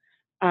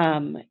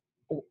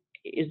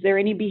 Is there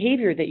any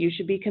behavior that you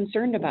should be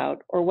concerned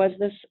about? Or was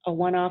this a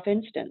one-off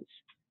instance?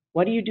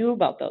 What do you do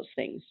about those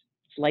things?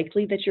 It's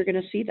likely that you're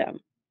going to see them.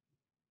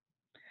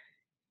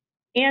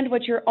 And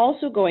what you're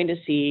also going to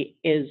see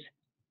is,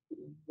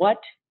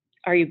 what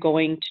are you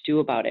going to do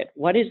about it?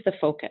 What is the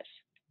focus?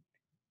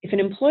 If an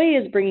employee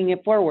is bringing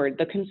it forward,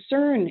 the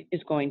concern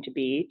is going to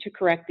be to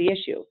correct the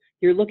issue.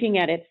 You're looking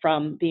at it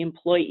from the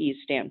employee's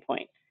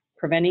standpoint,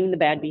 preventing the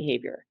bad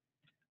behavior.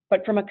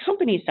 But from a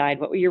company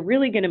side, what you're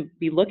really going to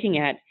be looking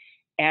at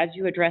as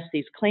you address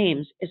these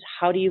claims is,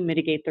 how do you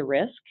mitigate the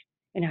risk,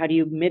 and how do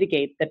you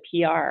mitigate the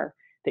PR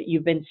that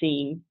you've been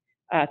seeing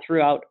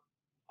throughout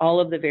all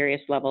of the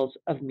various levels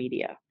of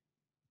media.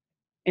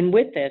 And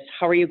with this,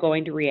 how are you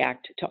going to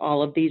react to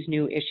all of these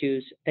new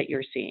issues that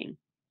you're seeing?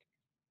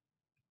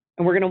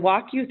 And we're going to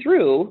walk you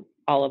through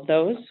all of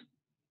those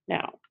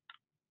now.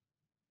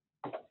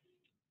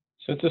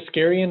 So it's a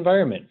scary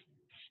environment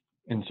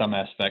in some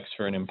aspects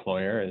for an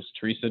employer, as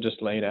Teresa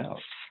just laid out.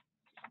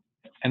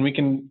 And we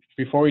can,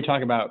 before we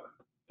talk about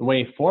the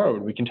way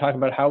forward, we can talk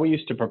about how we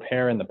used to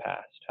prepare in the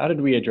past. How did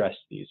we address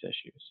these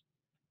issues?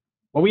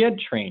 Well, we had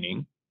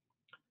training,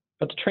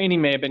 but the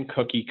training may have been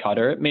cookie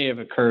cutter. It may have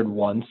occurred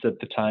once at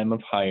the time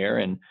of hire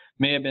and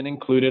may have been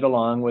included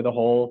along with a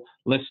whole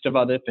list of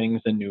other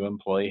things the new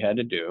employee had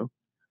to do.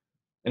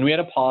 And we had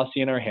a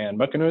policy in our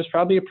handbook, and it was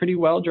probably a pretty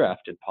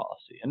well-drafted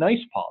policy, a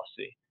nice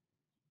policy.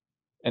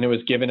 And it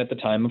was given at the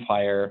time of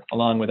hire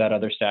along with that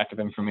other stack of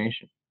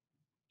information.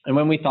 And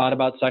when we thought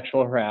about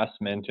sexual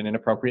harassment and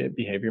inappropriate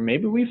behavior,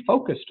 maybe we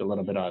focused a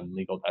little bit on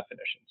legal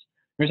definitions.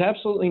 There's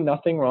absolutely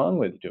nothing wrong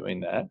with doing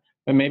that,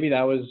 but maybe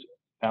that was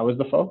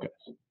the focus.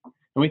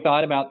 And we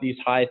thought about these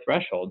high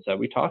thresholds that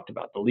we talked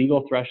about. The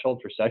legal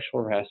threshold for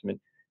sexual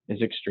harassment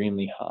is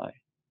extremely high.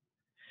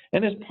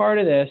 And as part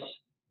of this,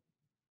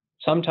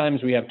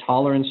 sometimes we have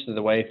tolerance to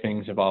the way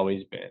things have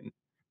always been.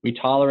 We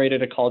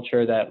tolerated a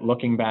culture that,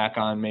 looking back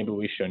on, maybe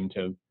we shouldn't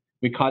have.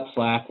 we cut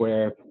slack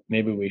where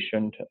maybe we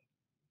shouldn't have.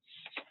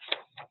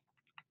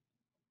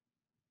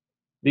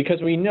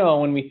 Because we know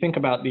when we think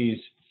about these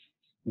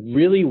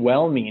really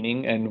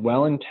well-meaning and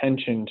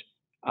well-intentioned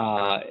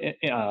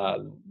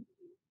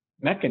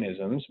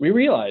mechanisms, we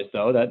realize,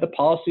 though, that the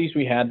policies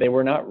we had, they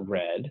were not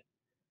read,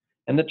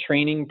 and the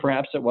training,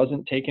 perhaps it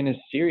wasn't taken as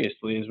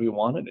seriously as we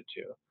wanted it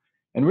to.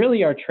 And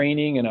really, our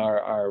training and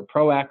our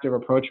proactive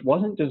approach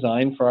wasn't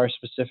designed for our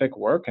specific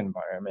work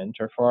environment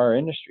or for our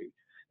industry.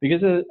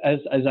 Because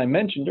as I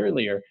mentioned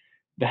earlier,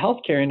 the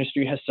healthcare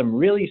industry has some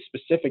really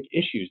specific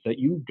issues that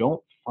you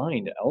don't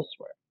find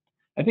elsewhere.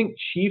 I think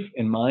chief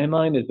in my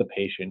mind is the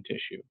patient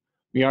issue.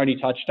 We already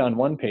touched on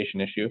one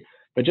patient issue,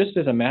 but just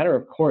as a matter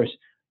of course,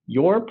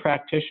 your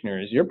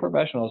practitioners, your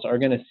professionals are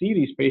going to see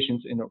these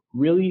patients in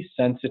really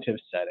sensitive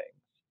settings.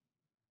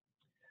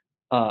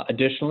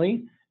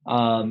 Additionally,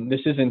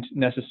 this isn't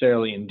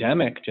necessarily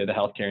endemic to the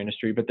healthcare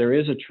industry, but there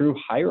is a true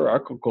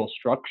hierarchical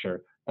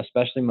structure,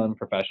 especially among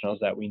professionals,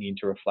 that we need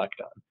to reflect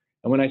on.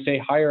 And when I say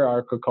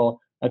hierarchical,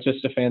 that's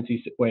just a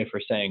fancy way for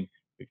saying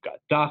we've got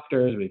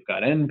doctors, we've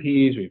got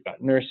NPs, we've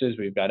got nurses,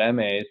 we've got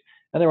MAs,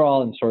 and they're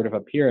all in sort of a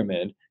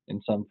pyramid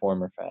in some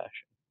form or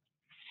fashion.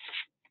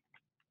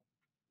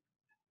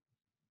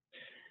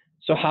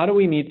 So how do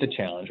we meet the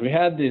challenge? We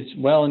had this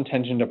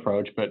well-intentioned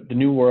approach, but the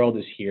new world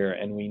is here,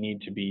 and we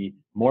need to be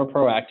more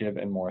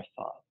proactive and more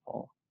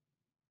thoughtful.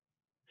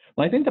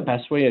 Well, I think the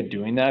best way of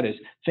doing that is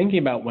thinking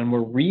about when we're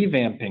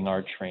revamping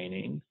our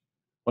training,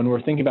 when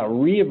we're thinking about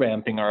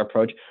revamping our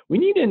approach, we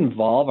need to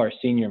involve our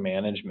senior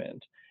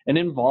management and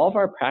involve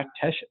our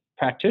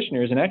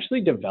practitioners in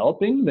actually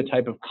developing the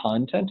type of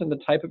content and the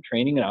type of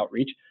training and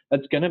outreach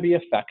that's going to be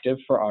effective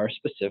for our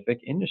specific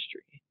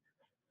industry.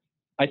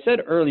 I said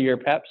earlier,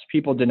 perhaps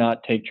people did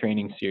not take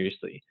training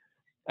seriously.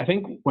 I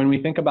think when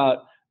we think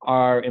about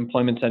our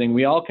employment setting,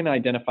 we all can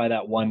identify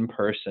that one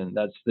person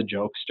that's the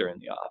jokester in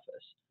the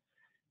office.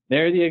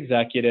 They're the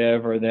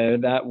executive, or they're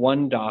that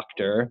one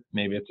doctor,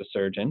 maybe it's a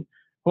surgeon,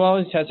 who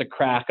always has a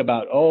crack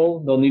about,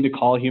 oh, they'll need to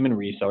call human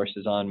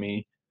resources on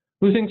me,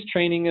 who thinks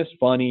training is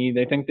funny,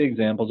 they think the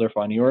examples are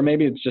funny, or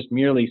maybe it's just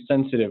merely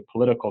sensitive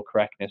political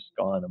correctness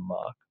gone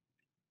amok.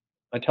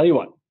 I tell you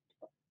what,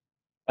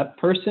 that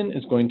person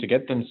is going to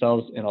get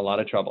themselves in a lot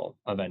of trouble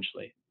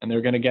eventually, and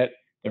they're going to get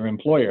their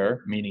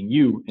employer, meaning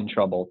you, in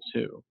trouble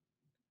too.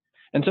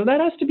 And so that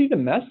has to be the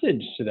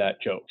message to that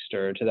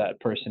jokester, to that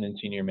person in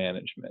senior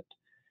management.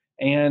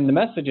 And the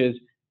message is,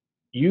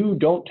 you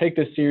don't take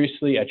this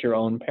seriously at your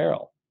own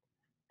peril.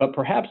 But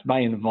perhaps by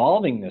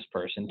involving this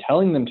person,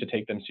 telling them to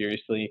take them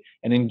seriously,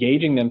 and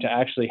engaging them to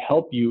actually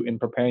help you in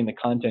preparing the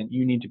content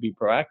you need to be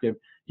proactive,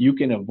 you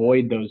can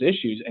avoid those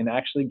issues and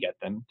actually get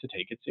them to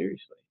take it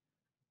seriously.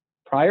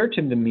 Prior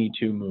to the Me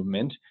Too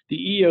movement, the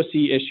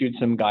EEOC issued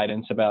some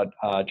guidance about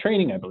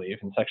training, I believe,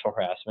 in sexual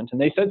harassment, and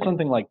they said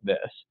something like this.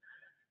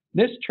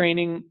 This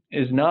training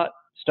is not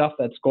stuff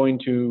that's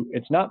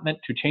it's not meant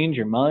to change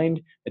your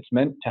mind, it's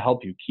meant to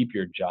help you keep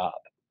your job.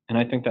 And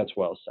I think that's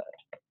well said.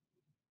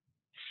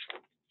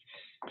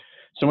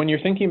 So when you're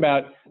thinking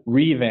about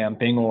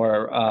revamping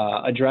or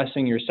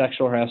addressing your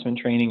sexual harassment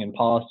training and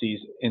policies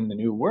in the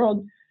new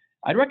world,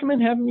 I'd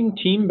recommend having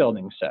team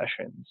building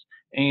sessions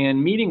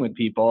and meeting with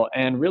people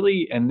and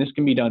really, and this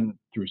can be done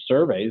through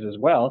surveys as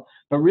well,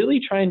 but really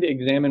trying to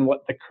examine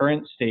what the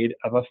current state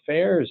of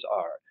affairs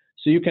are.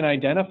 So you can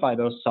identify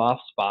those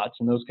soft spots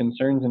and those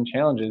concerns and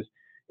challenges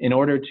in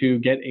order to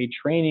get a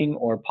training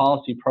or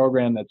policy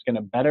program that's going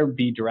to better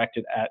be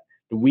directed at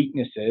the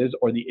weaknesses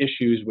or the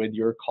issues with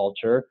your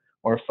culture,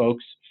 or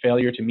folks'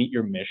 failure to meet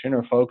your mission,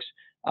 or folks'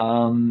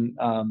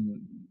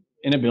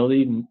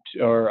 inability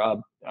to,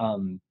 or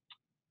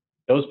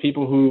those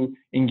people who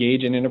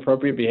engage in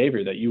inappropriate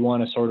behavior that you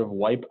want to sort of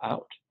wipe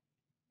out.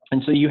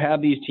 And so you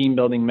have these team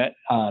building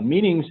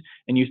meetings,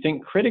 and you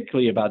think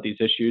critically about these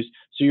issues,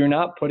 so you're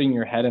not putting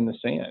your head in the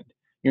sand.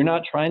 You're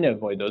not trying to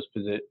avoid those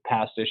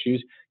past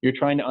issues. You're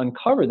trying to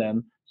uncover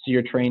them so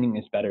your training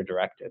is better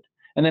directed.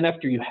 And then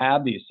after you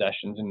have these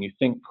sessions and you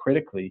think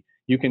critically,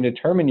 you can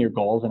determine your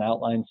goals and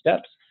outline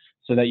steps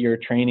so that your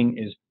training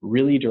is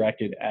really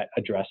directed at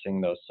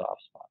addressing those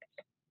soft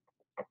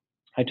spots.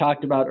 I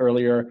talked about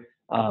earlier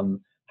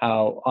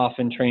how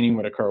often training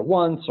would occur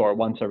once or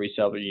once every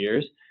several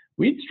years.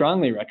 We'd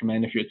strongly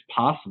recommend, if it's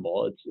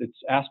possible,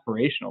 it's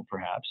aspirational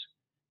perhaps,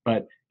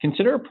 but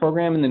consider a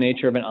program in the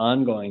nature of an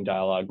ongoing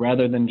dialogue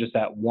rather than just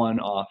that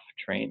one-off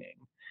training.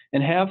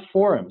 And have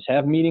forums,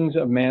 have meetings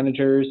of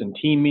managers and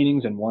team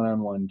meetings and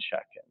one-on-one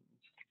check-ins.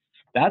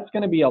 That's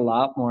going to be a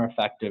lot more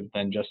effective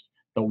than just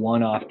the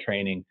one-off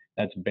training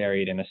that's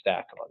buried in a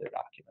stack of other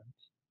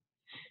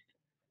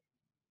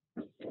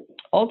documents.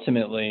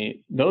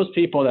 Ultimately, those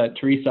people that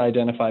Teresa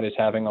identified as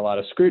having a lot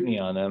of scrutiny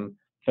on them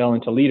fell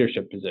into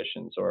leadership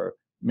positions, or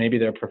maybe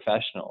they're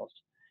professionals.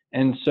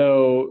 And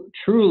so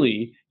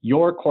truly,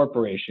 your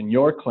corporation,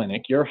 your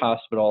clinic, your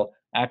hospital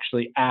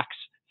actually acts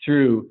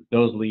through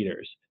those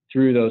leaders,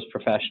 through those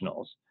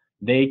professionals.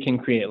 They can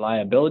create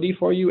liability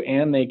for you,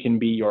 and they can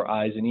be your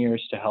eyes and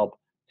ears to help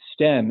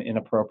stem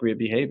inappropriate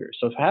behavior.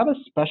 So have a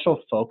special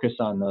focus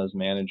on those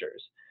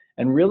managers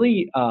and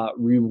really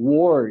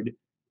reward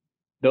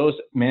those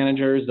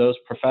managers, those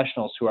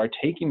professionals who are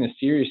taking this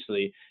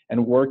seriously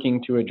and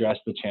working to address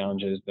the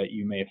challenges that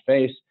you may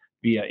face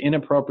via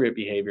inappropriate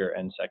behavior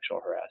and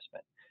sexual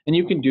harassment. And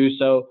you can do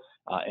so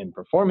in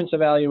performance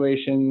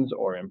evaluations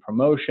or in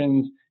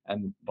promotions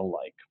and the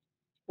like.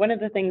 One of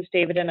the things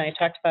David and I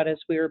talked about as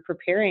we were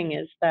preparing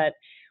is that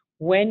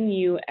when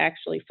you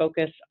actually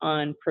focus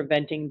on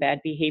preventing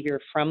bad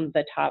behavior from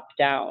the top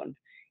down,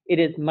 it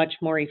is much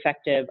more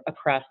effective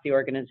across the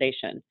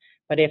organization.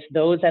 But if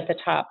those at the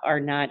top are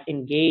not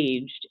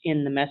engaged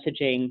in the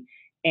messaging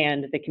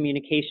and the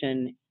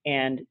communication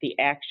and the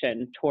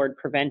action toward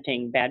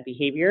preventing bad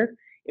behavior,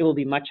 it will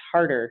be much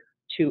harder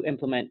to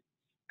implement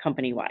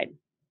company-wide.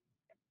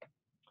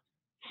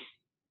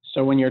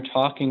 So when you're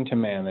talking to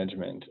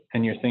management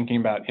and you're thinking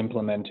about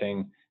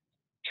implementing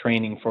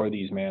training for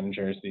these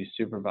managers, these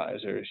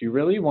supervisors, you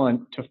really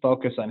want to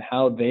focus on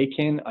how they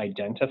can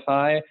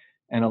identify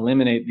and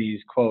eliminate these,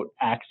 quote,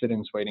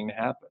 accidents waiting to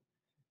happen.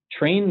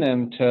 Train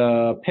them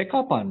to pick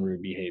up on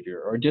rude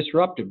behavior or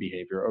disruptive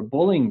behavior or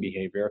bullying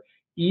behavior,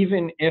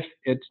 even if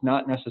it's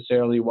not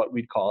necessarily what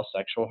we'd call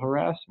sexual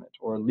harassment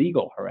or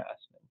legal harassment.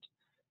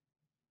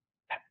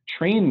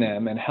 Train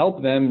them and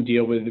help them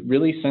deal with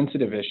really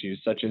sensitive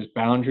issues such as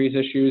boundaries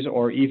issues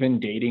or even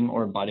dating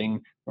or budding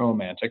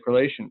romantic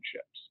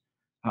relationships.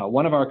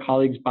 One of our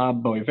colleagues,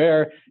 Bob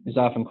Boisvert, is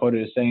often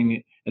quoted as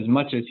saying, as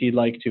much as he'd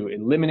like to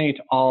eliminate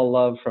all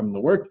love from the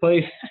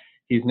workplace,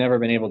 he's never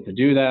been able to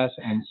do that.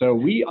 And so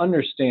we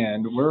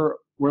understand, we're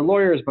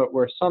lawyers, but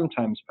we're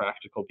sometimes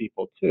practical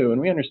people too. And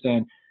we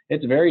understand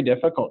it's very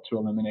difficult to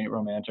eliminate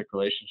romantic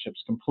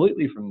relationships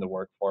completely from the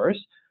workforce.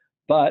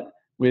 But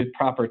with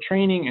proper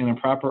training and a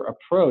proper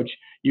approach,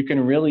 you can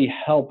really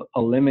help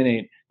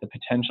eliminate the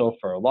potential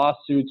for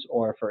lawsuits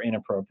or for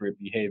inappropriate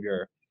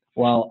behavior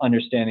while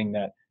understanding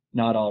that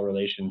not all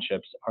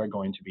relationships are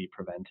going to be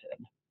prevented.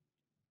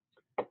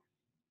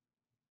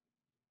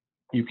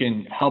 You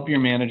can help your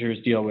managers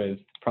deal with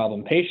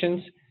problem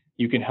patients.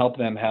 You can help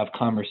them have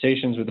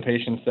conversations with the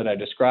patients that I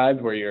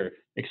described, where you're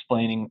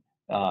explaining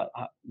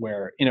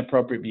where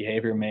inappropriate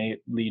behavior may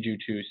lead you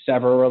to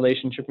sever a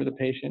relationship with a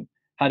patient,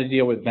 how to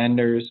deal with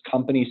vendors,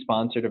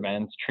 company-sponsored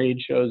events, trade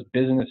shows,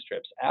 business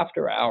trips,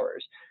 after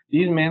hours.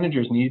 These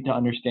managers need to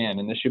understand,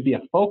 and this should be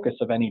a focus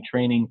of any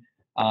training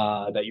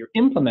that you're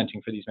implementing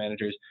for these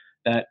managers,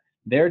 that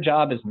their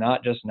job is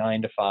not just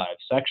 9 to 5.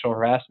 Sexual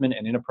harassment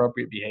and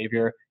inappropriate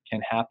behavior can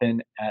happen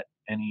at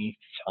any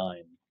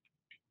time.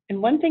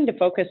 And one thing to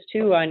focus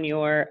too on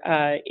your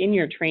in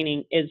your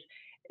training is,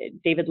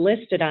 David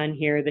listed on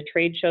here the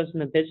trade shows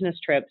and the business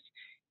trips.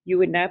 You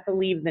would not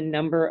believe the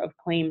number of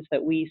claims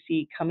that we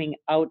see coming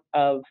out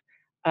of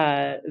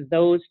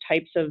those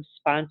types of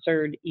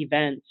sponsored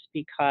events,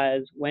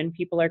 because when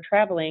people are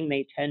traveling,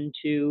 they tend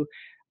to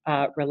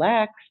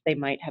relax, they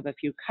might have a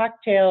few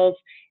cocktails,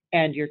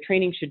 and your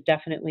training should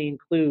definitely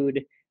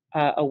include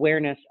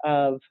awareness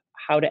of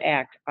how to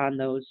act on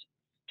those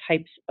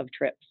types of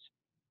trips.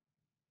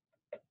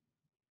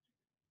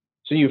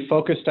 So you've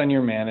focused on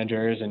your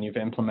managers and you've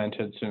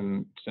implemented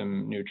some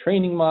new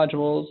training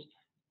modules,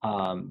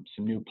 some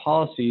new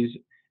policies,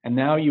 and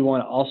now you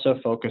want to also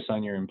focus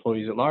on your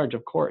employees at large,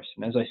 of course.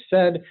 And as I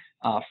said,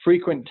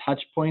 frequent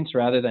touch points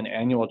rather than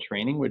annual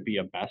training would be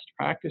a best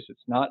practice.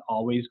 It's not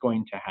always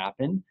going to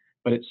happen,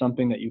 but it's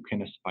something that you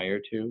can aspire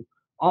to.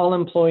 All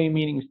employee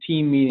meetings,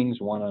 team meetings,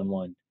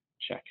 one-on-one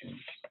check-ins.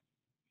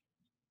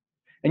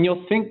 And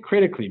you'll think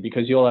critically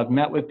because you'll have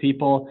met with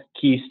people,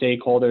 key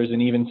stakeholders,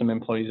 and even some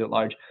employees at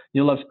large.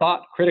 You'll have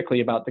thought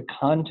critically about the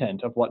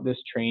content of what this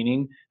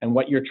training and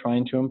what you're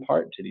trying to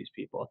impart to these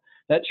people.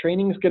 That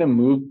training is going to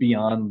move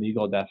beyond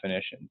legal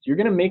definitions. You're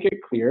going to make it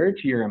clear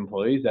to your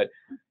employees that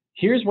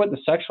here's what the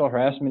sexual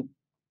harassment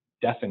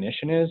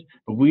definition is,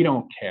 but we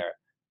don't care.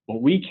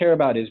 What we care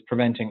about is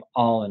preventing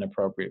all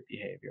inappropriate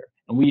behavior,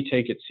 and we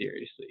take it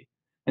seriously.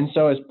 And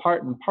so as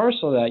part and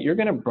parcel of that, you're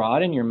going to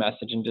broaden your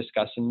message and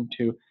discussion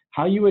to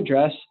how you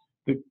address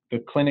the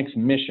clinic's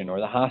mission or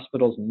the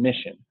hospital's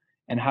mission,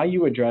 and how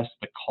you address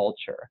the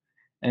culture.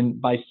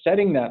 And by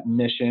setting that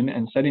mission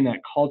and setting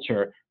that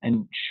culture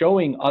and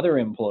showing other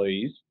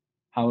employees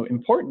how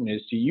important it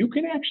is to you,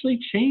 can actually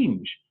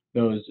change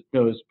those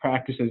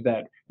practices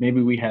that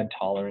maybe we had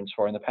tolerance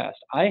for in the past.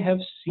 I have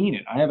seen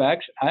it. I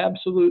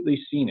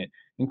absolutely seen it,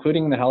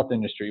 including in the health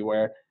industry,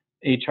 where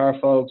HR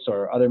folks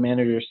or other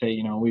managers say,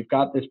 you know, we've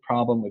got this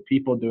problem with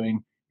people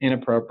doing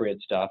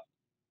inappropriate stuff.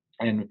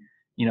 And,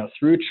 you know,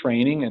 through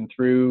training and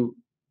through,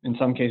 in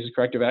some cases,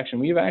 corrective action,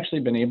 we've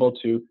actually been able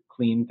to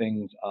clean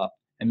things up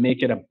and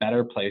make it a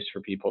better place for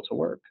people to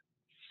work.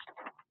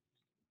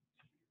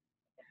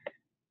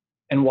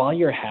 And while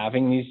you're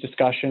having these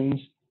discussions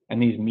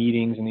and these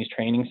meetings and these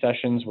training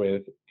sessions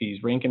with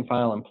these rank and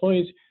file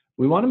employees,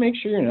 we want to make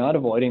sure you're not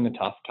avoiding the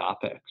tough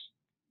topics.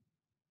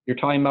 You're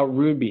talking about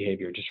rude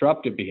behavior,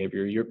 disruptive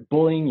behavior, you're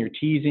bullying, you're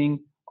teasing,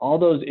 all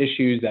those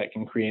issues that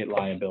can create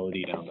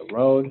liability down the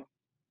road.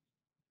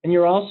 And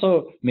you're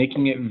also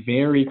making it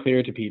very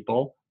clear to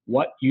people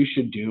what you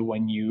should do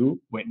when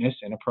you witness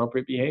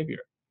inappropriate behavior.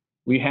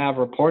 We have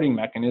reporting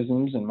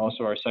mechanisms in most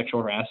of our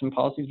sexual harassment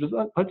policies,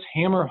 but let's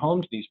hammer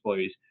home to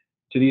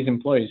these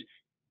employees.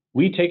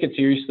 We take it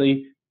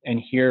seriously,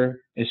 and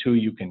here is who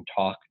you can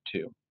talk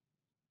to.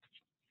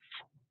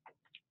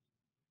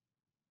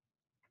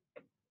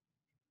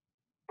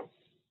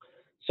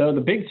 So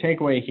the big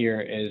takeaway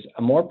here is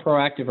a more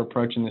proactive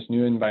approach in this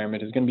new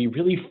environment is going to be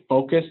really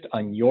focused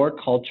on your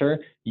culture,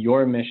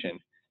 your mission.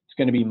 It's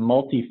going to be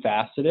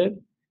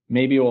multifaceted.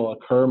 Maybe it will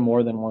occur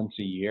more than once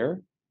a year.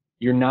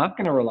 You're not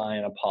going to rely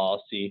on a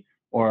policy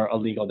or a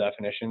legal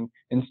definition.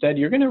 Instead,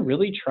 you're going to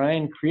really try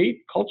and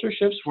create culture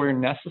shifts where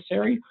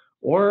necessary,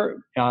 or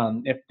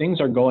if things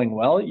are going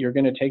well, you're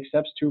going to take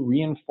steps to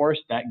reinforce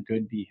that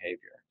good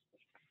behavior.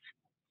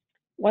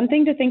 One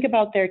thing to think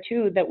about there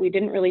too that we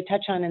didn't really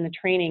touch on in the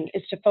training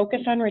is to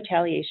focus on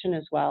retaliation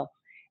as well,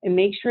 and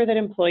make sure that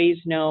employees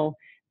know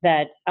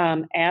that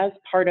as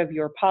part of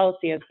your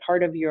policy, as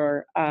part of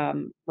your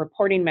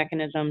reporting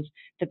mechanisms,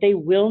 that they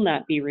will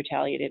not be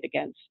retaliated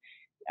against.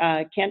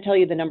 Can't tell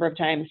you the number of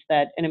times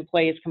that an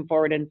employee has come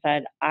forward and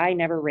said, I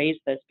never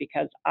raised this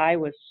because I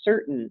was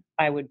certain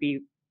I would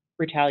be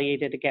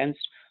retaliated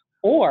against,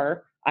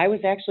 or I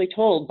was actually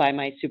told by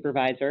my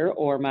supervisor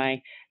or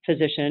my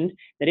physician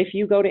that if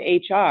you go to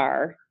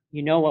HR,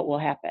 you know what will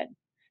happen.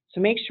 So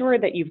make sure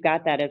that you've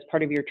got that as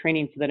part of your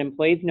training so that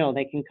employees know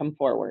they can come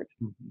forward.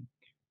 Mm-hmm.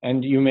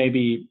 And you may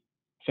be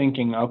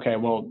thinking, okay,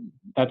 well,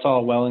 that's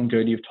all well and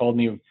good. You've told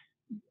me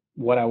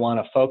what I want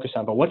to focus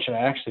on, but what should I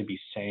actually be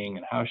saying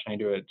and how should I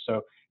do it?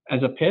 So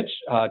as a pitch,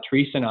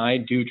 Teresa and I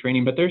do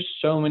training, but there's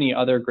so many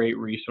other great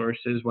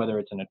resources, whether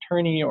it's an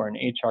attorney or an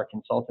HR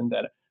consultant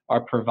that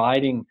are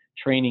providing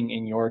training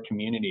in your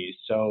communities.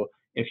 So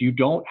if you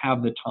don't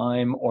have the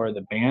time or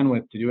the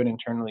bandwidth to do it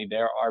internally,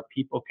 there are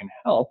people can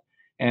help.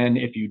 And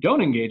if you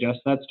don't engage us,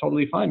 that's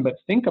totally fine. But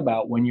think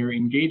about when you're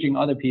engaging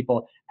other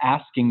people,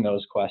 asking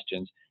those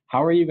questions.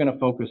 How are you going to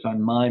focus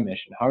on my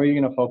mission? How are you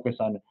going to focus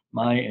on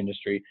my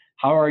industry?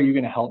 How are you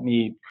going to help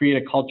me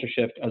create a culture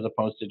shift as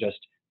opposed to just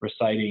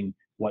reciting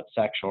what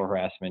sexual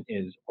harassment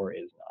is or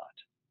is not?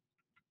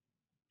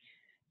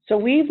 So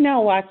we've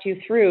now walked you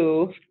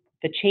through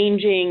the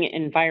changing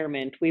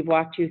environment. We've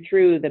walked you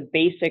through the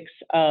basics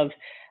of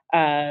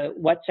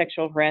what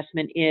sexual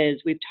harassment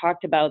is. We've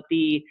talked about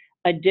the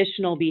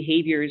additional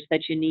behaviors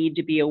that you need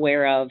to be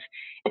aware of.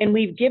 And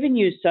we've given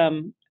you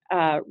some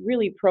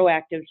really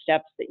proactive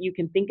steps that you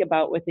can think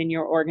about within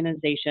your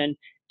organization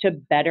to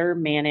better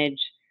manage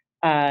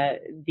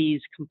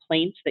these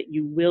complaints that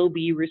you will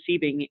be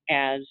receiving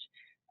as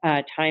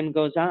time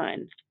goes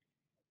on.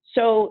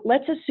 So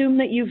let's assume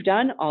that you've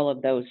done all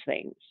of those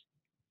things.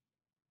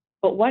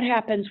 But what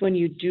happens when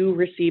you do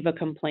receive a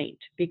complaint?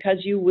 Because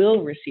you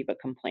will receive a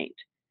complaint.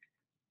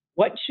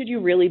 What should you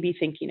really be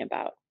thinking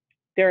about?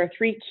 There are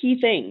 3 key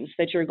things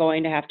that you're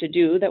going to have to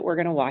do that we're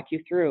going to walk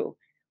you through.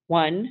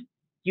 1,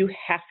 you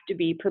have to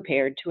be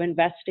prepared to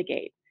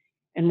investigate.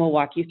 And we'll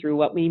walk you through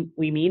what we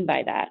mean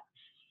by that.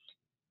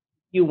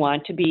 You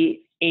want to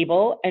be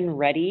able and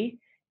ready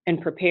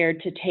and prepared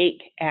to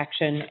take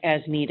action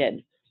as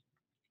needed,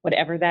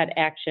 whatever that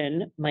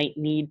action might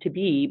need to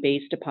be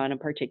based upon a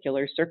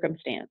particular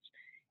circumstance.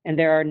 And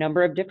there are a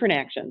number of different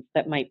actions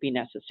that might be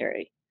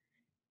necessary.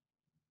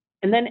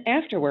 And then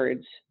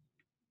afterwards,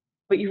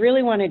 what you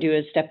really want to do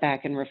is step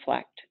back and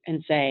reflect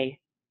and say,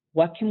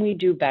 what can we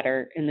do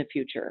better in the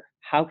future?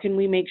 How can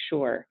we make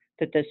sure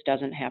that this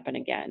doesn't happen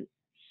again?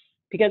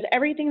 Because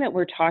everything that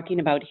we're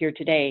talking about here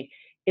today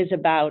is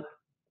about,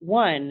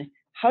 1,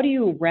 how do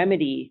you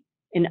remedy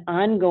an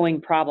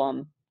ongoing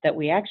problem that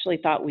we actually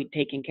thought we'd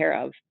taken care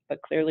of,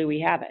 but clearly we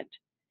haven't.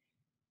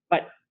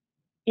 But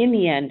in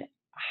the end,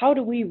 how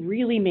do we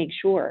really make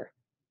sure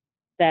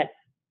that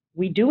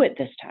we do it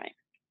this time?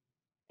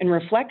 And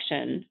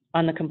reflection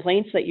on the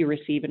complaints that you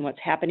receive and what's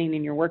happening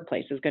in your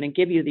workplace is going to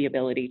give you the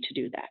ability to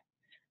do that.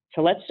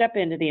 So let's step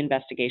into the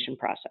investigation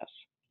process.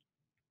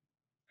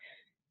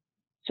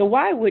 So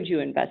why would you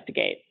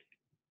investigate?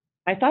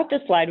 I thought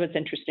this slide was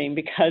interesting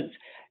because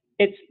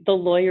it's the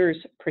lawyer's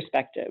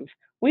perspective.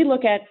 We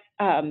look at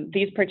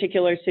these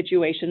particular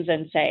situations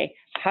and say,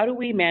 how do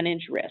we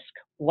manage risk?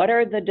 What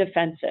are the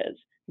defenses?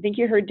 I think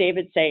you heard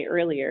David say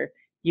earlier,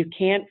 you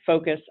can't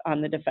focus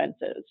on the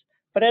defenses.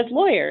 But as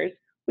lawyers,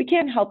 we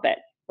can't help it,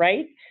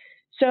 right?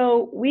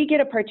 So we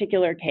get a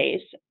particular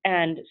case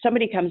and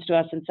somebody comes to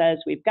us and says,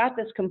 we've got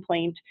this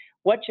complaint,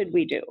 what should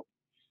we do?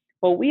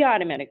 Well, we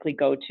automatically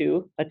go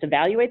to, let's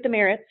evaluate the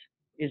merits.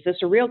 Is this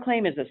a real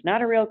claim? Is this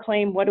not a real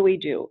claim? What do we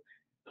do?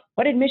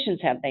 What admissions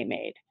have they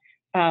made?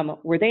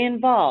 Were they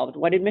involved?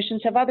 What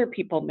admissions have other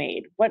people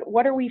made?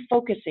 What are we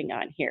focusing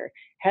on here?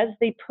 Has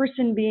the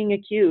person being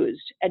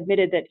accused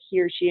admitted that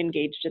he or she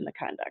engaged in the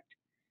conduct?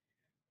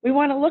 We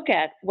want to look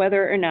at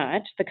whether or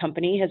not the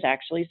company has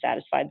actually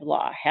satisfied the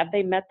law. Have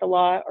they met the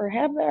law, or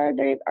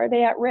are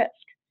they at risk?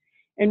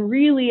 And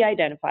really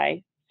identify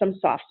some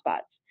soft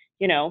spots.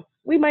 You know,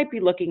 we might be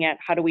looking at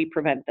how do we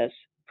prevent this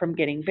from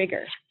getting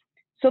bigger.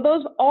 So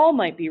those all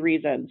might be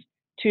reasons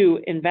to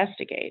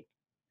investigate.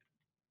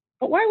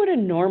 But what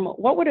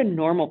would a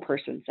normal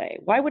person say?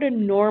 Why would a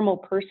normal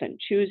person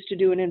choose to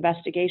do an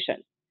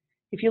investigation?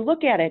 If you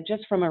look at it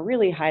just from a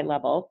really high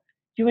level,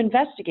 you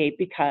investigate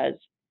because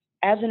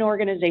as an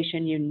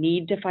organization, you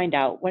need to find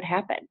out what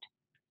happened.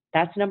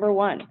 That's number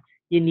one.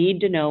 You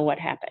need to know what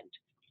happened.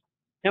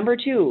 Number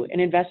two, an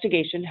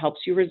investigation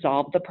helps you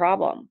resolve the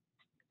problem.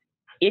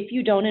 If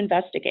you don't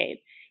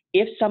investigate,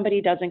 if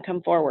somebody doesn't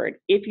come forward,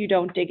 if you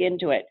don't dig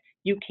into it,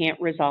 you can't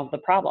resolve the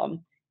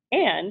problem.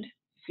 And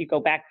if you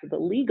go back to the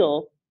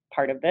legal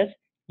part of this,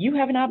 you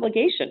have an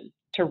obligation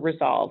to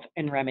resolve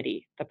and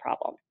remedy the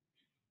problem.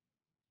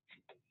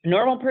 A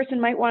normal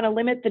person might want to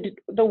limit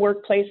the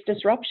workplace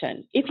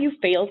disruption. If you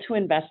fail to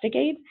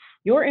investigate,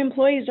 your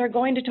employees are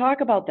going to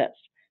talk about this.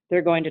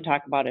 They're going to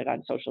talk about it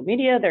on social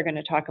media, they're going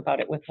to talk about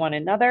it with one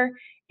another,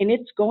 and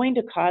it's going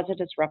to cause a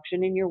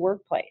disruption in your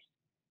workplace.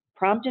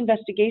 Prompt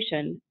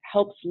investigation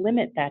helps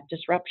limit that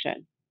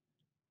disruption.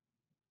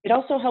 It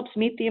also helps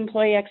meet the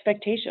employee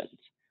expectations.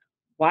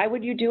 Why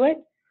would you do it?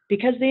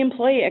 Because the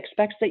employee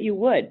expects that you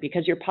would,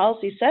 because your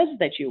policy says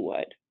that you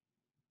would.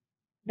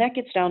 That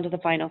gets down to the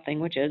final thing,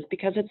 which is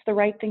because it's the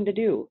right thing to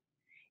do.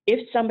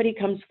 If somebody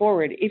comes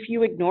forward, if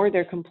you ignore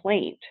their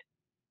complaint,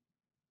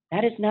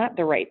 that is not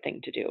the right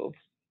thing to do.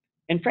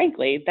 And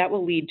frankly, that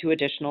will lead to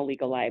additional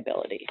legal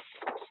liability.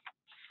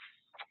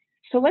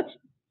 So let's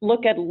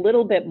look at a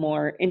little bit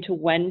more into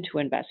when to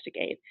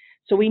investigate.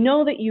 So we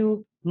know that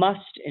you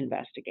must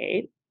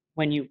investigate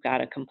when you've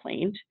got a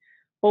complaint.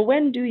 Well,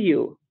 when do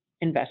you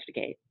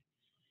investigate?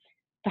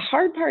 The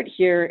hard part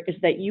here is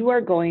that you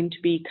are going to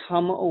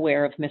become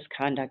aware of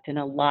misconduct in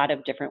a lot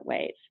of different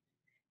ways.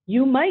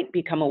 You might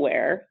become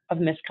aware of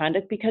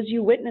misconduct because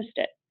you witnessed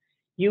it.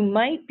 You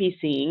might be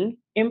seeing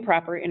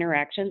improper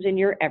interactions in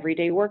your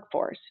everyday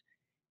workforce.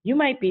 You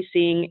might be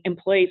seeing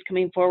employees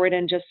coming forward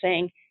and just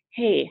saying,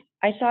 hey,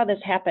 I saw this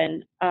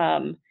happen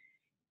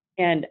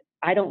and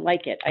I don't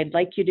like it. I'd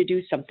like you to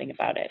do something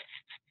about it.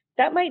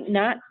 That might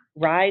not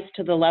rise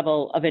to the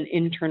level of an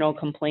internal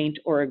complaint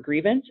or a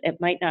grievance.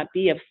 It might not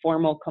be a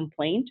formal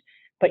complaint,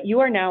 but you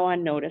are now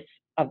on notice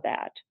of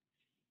that.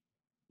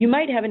 You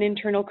might have an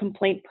internal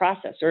complaint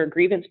process or a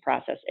grievance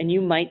process, and you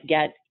might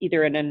get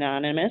either an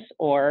anonymous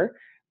or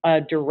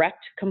a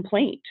direct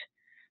complaint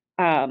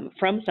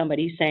from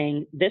somebody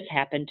saying, this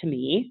happened to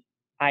me,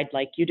 I'd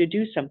like you to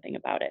do something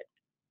about it.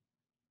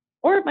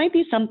 Or it might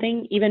be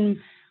something even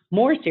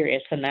more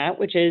serious than that,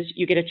 which is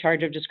you get a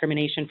charge of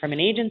discrimination from an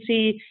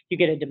agency, you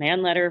get a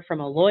demand letter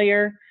from a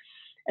lawyer.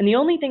 And the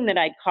only thing that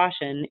I'd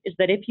caution is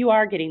that if you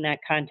are getting that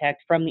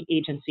contact from the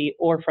agency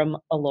or from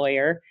a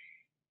lawyer,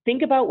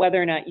 think about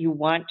whether or not you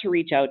want to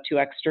reach out to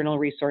external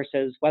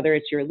resources, whether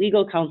it's your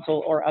legal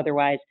counsel or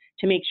otherwise,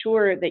 to make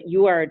sure that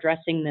you are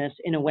addressing this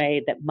in a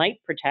way that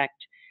might protect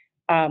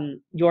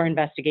your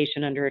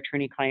investigation under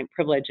attorney-client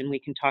privilege, and we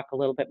can talk a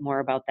little bit more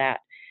about that.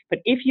 But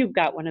if you've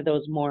got one of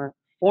those more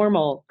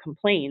formal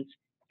complaints,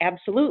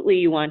 absolutely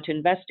you want to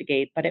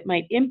investigate, but it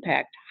might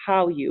impact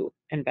how you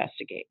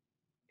investigate.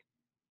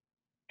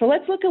 So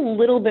let's look a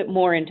little bit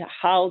more into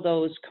how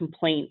those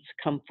complaints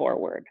come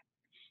forward.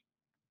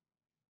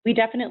 We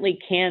definitely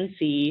can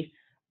see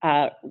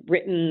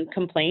written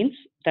complaints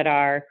that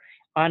are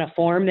on a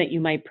form that you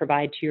might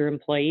provide to your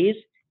employees.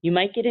 You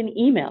might get an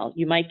email,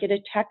 you might get a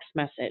text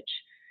message.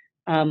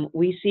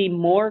 We see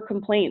more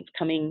complaints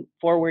coming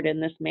forward in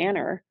this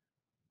manner,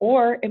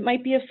 or it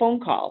might be a phone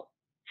call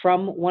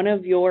from one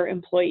of your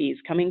employees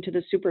coming to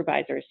the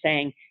supervisor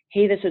saying,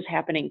 hey, this is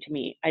happening to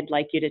me. I'd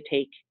like you to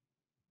take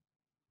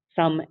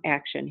some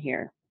action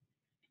here.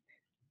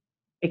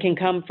 It can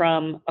come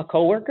from a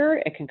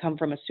coworker, it can come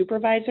from a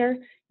supervisor.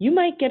 You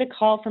might get a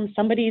call from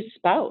somebody's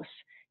spouse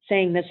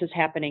saying this is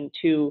happening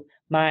to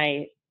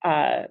my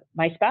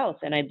spouse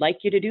and I'd like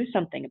you to do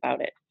something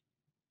about it.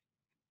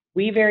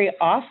 We very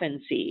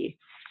often see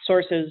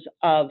sources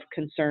of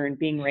concern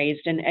being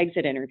raised in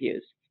exit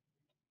interviews.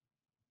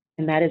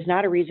 And that is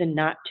not a reason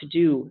not to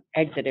do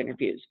exit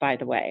interviews, by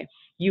the way.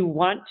 You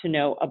want to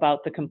know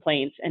about the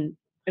complaints, and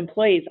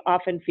employees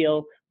often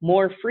feel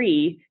more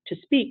free to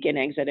speak in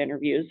exit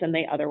interviews than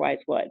they otherwise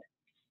would.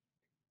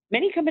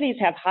 Many companies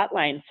have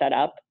hotlines set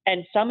up,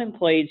 and some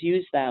employees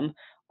use them,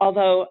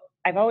 although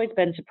I've always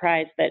been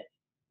surprised that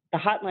the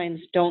hotlines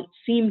don't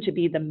seem to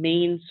be the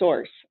main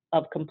source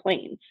of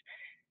complaints.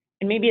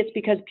 And maybe it's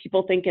because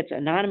people think it's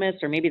anonymous,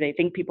 or maybe they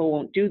think people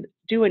won't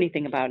do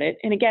anything about it.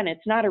 And again,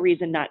 it's not a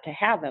reason not to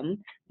have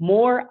them.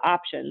 More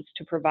options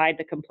to provide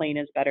the complaint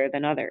is better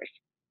than others.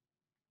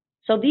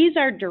 So these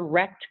are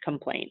direct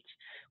complaints.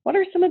 What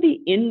are some of the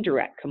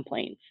indirect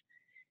complaints?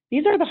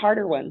 These are the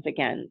harder ones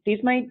again.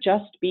 These might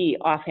just be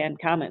offhand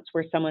comments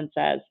where someone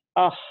says,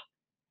 oh,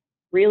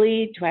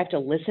 really? Do I have to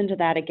listen to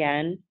that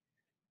again?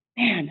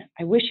 Man,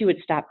 I wish he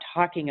would stop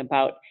talking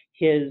about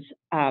his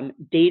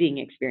dating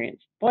experience.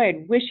 Boy,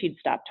 I wish he'd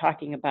stop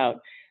talking about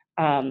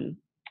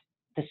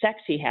the sex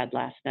he had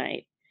last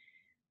night.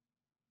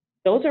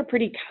 Those are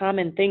pretty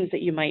common things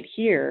that you might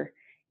hear.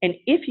 And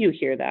if you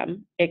hear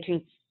them, it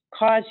can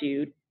cause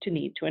you to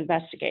need to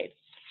investigate.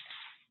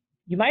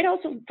 You might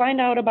also find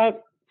out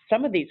about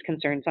some of these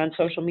concerns on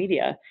social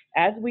media.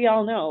 As we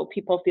all know,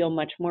 people feel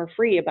much more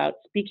free about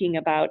speaking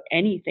about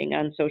anything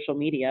on social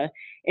media.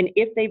 And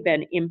if they've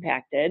been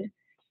impacted,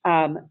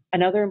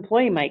 another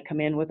employee might come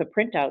in with a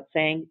printout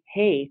saying,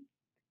 hey,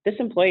 this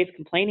employee is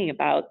complaining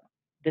about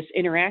this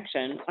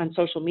interaction on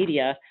social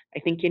media. I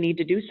think you need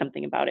to do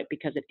something about it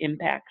because it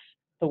impacts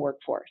the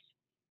workforce.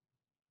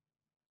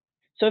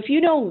 So if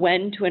you know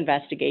when to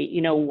investigate,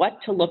 you know what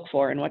to look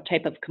for and what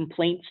type of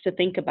complaints to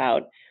think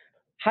about,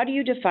 how do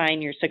you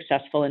define your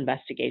successful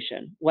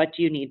investigation? What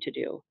do you need to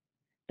do?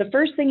 The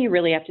first thing you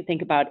really have to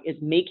think about is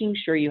making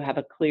sure you have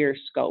a clear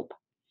scope.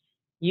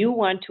 You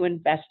want to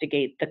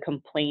investigate the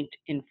complaint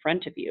in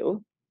front of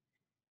you,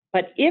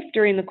 but if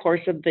during the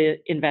course of the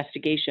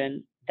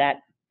investigation that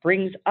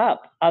brings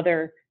up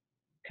other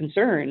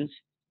concerns,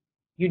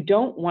 you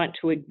don't want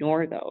to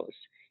ignore those.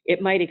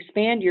 It might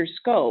expand your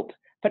scope,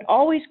 but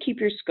always keep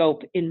your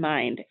scope in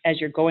mind as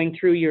you're going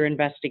through your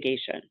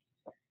investigation.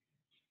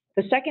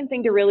 The second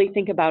thing to really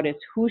think about is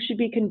who should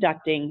be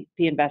conducting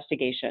the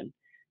investigation.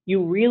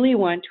 You really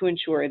want to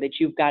ensure that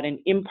you've got an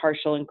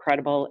impartial and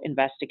credible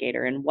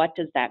investigator. And what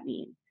does that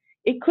mean?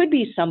 It could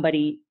be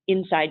somebody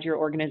inside your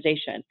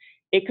organization.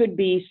 It could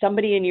be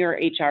somebody in your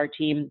HR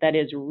team that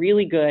is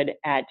really good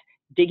at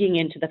digging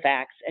into the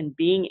facts and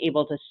being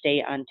able to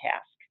stay on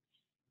task,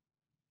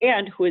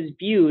 and who is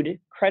viewed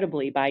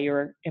credibly by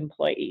your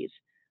employees.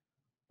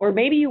 Or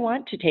maybe you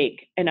want to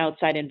take an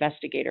outside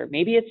investigator.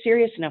 Maybe it's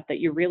serious enough that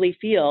you really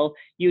feel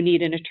you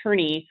need an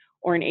attorney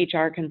or an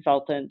HR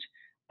consultant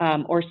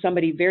or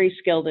somebody very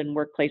skilled in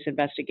workplace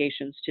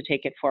investigations to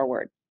take it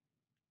forward.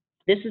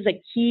 This is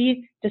a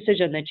key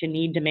decision that you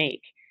need to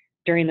make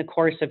during the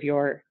course of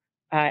your,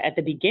 at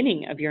the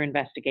beginning of your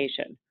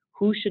investigation.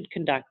 Who should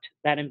conduct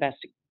that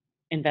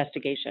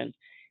investigation?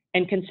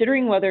 And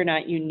considering whether or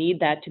not you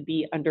need that to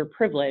be under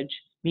privilege,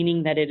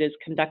 meaning that it is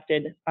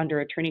conducted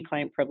under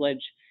attorney-client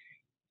privilege,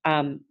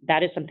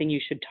 that is something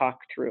you should talk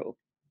through.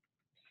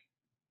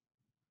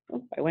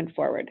 Oh, I went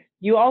forward.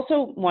 You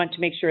also want to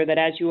make sure that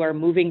as you are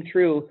moving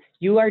through,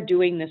 you are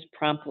doing this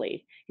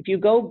promptly. If you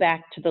go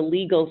back to the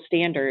legal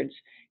standards,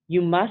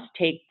 you must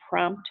take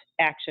prompt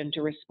action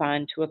to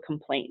respond to a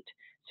complaint.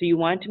 So you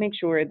want to make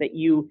sure that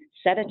you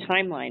set a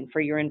timeline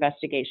for your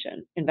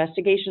investigation.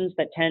 Investigations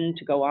that tend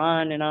to go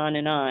on and on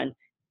and on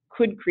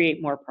could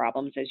create more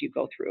problems as you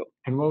go through.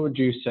 And what would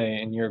you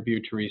say, in your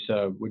view,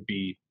 Teresa, would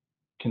be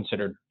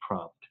considered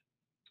prompt?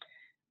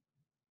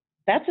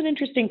 That's an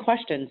interesting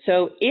question.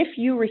 So if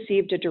you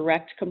received a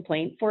direct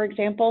complaint, for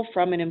example,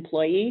 from an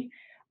employee,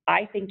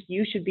 I think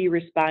you should be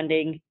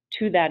responding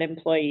to that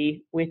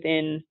employee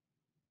within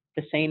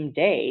the same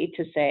day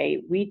to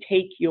say, we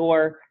take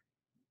your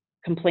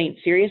complaint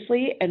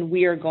seriously and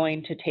we are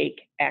going to take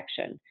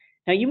action.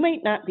 Now, you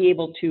might not be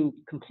able to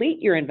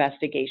complete your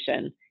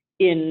investigation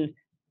in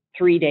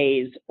 3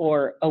 days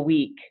or a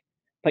week,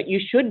 but you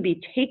should be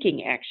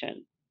taking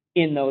action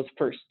in those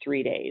first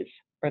 3 days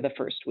or the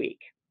first week.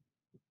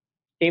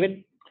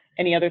 David,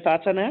 any other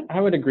thoughts on that? I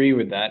would agree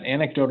with that.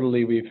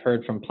 Anecdotally, we've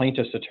heard from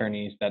plaintiffs'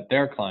 attorneys that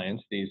their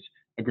clients, these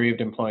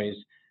aggrieved employees,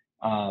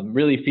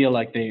 really feel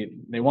like they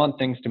want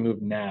things to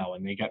move now,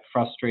 and they get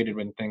frustrated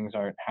when things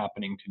aren't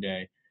happening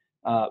today.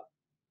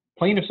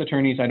 Plaintiffs'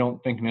 attorneys, I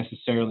don't think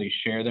necessarily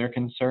share their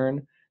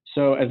concern.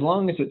 So as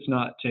long as it's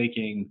not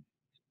taking,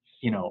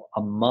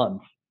 a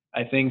month,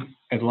 I think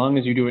as long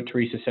as you do what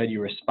Teresa said,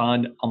 you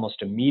respond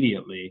almost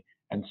immediately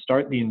and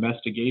start the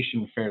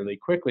investigation fairly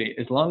quickly,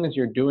 as long as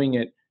you're doing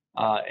it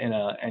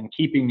and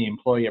keeping the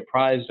employee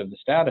apprised of the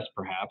status,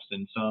 perhaps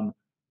in some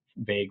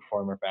vague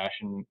form or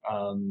fashion,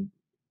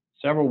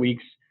 several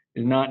weeks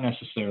is not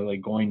necessarily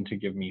going to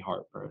give me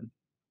heartburn.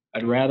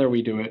 I'd rather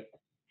we do it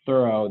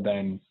thorough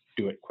than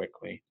do it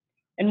quickly.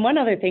 And one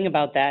other thing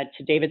about that,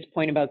 to David's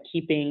point about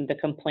keeping the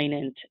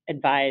complainant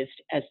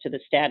advised as to the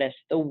status,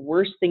 the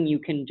worst thing you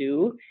can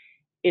do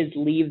is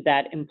leave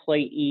that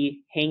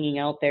employee hanging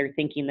out there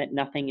thinking that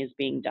nothing is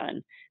being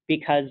done,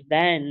 because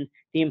then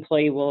the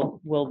employee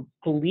will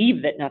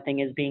believe that nothing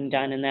is being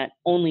done, and that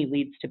only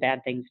leads to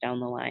bad things down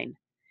the line.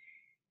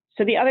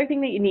 So the other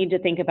thing that you need to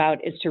think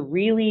about is to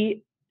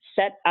really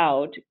set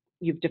out,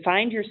 you've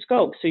defined your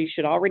scope, so you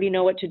should already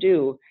know what to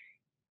do.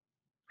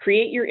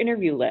 Create your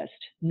interview list.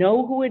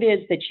 Know who it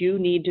is that you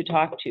need to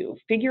talk to.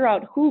 Figure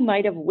out who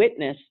might have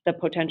witnessed the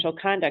potential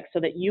conduct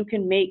so that you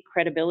can make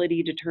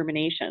credibility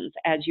determinations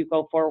as you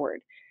go forward.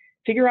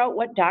 Figure out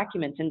what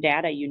documents and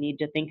data you need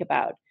to think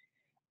about.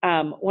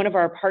 One of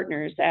our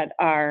partners at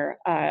our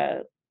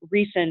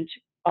recent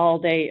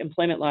all-day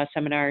employment law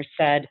seminar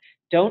said,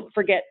 don't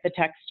forget the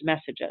text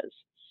messages.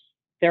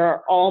 There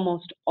are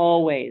almost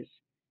always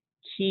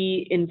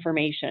key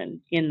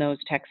information in those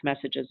text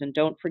messages, and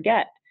don't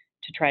forget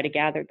to try to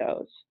gather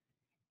those.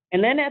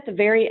 And then at the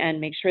very end,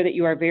 make sure that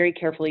you are very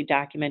carefully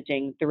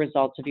documenting the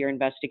results of your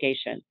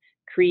investigation.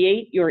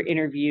 Create your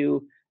interview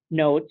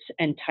notes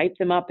and type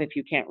them up if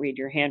you can't read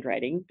your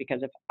handwriting,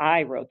 because if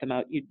I wrote them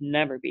out, you'd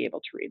never be able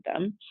to read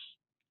them.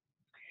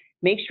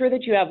 Make sure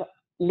that you have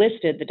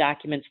listed the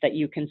documents that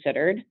you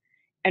considered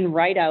and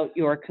write out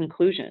your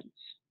conclusions.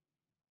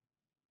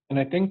 And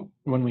I think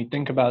when we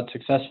think about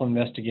successful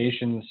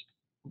investigations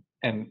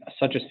and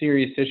such a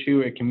serious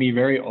issue, it can be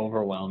very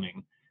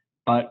overwhelming.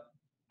 But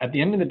at the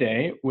end of the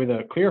day, with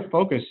a clear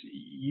focus,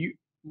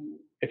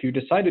 if you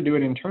decide to do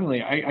it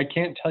internally, I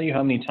can't tell you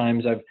how many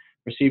times I've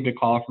received a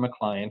call from a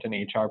client, an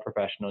HR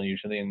professional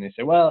usually, and they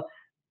say, well,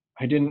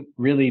 I didn't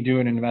really do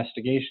an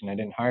investigation. I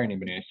didn't hire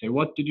anybody. I say,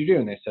 what did you do?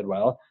 And they said,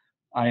 well,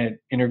 I had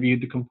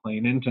interviewed the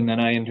complainant, and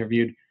then I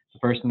interviewed the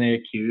person they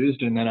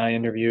accused, and then I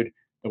interviewed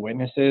the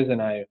witnesses,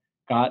 and I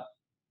got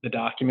the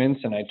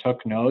documents, and I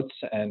took notes,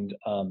 and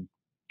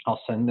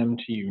I'll send them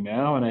to you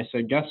now. And I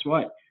said, guess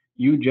what?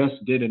 You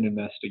just did an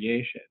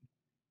investigation.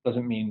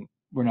 Doesn't mean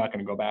we're not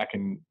going to go back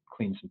and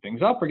clean some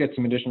things up or get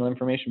some additional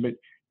information, but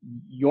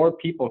your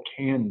people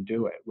can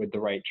do it with the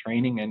right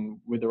training and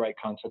with the right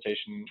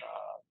consultation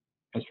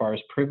as far as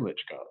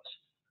privilege goes.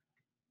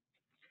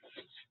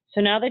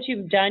 So now that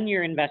you've done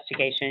your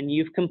investigation,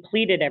 you've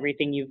completed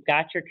everything, you've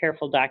got your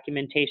careful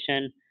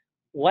documentation,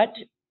 what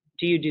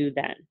do you do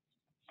then?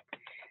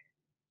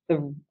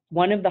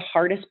 One of the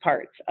hardest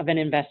parts of an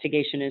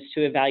investigation is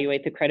to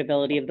evaluate the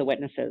credibility of the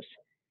witnesses.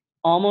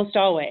 Almost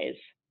always,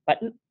 but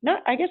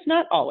I guess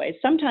not always.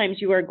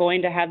 Sometimes you are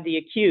going to have the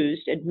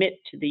accused admit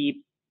to the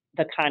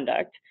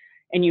conduct,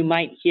 and you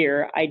might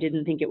hear, I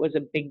didn't think it was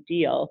a big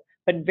deal.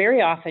 But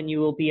very often you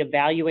will be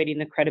evaluating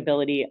the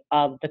credibility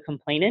of the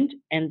complainant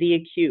and the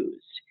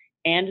accused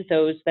and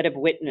those that have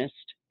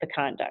witnessed the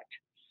conduct.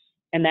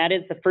 And that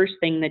is the first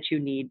thing that you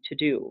need to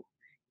do.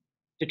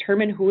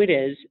 Determine who it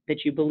is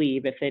that you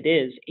believe if it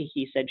is a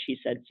he said, she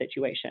said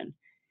situation.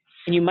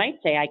 And you might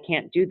say, I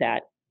can't do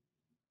that,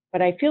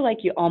 but I feel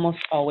like you almost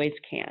always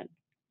can,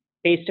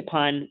 based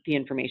upon the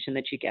information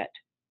that you get.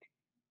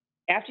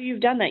 After you've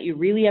done that, you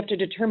really have to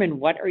determine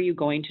what are you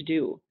going to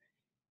do.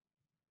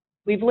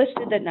 We've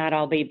listed that not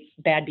all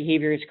bad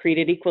behavior is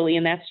created equally,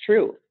 and that's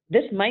true.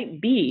 This might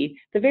be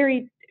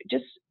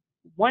just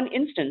one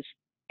instance,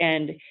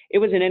 and it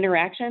was an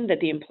interaction that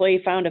the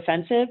employee found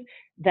offensive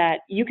that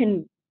you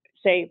can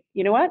say,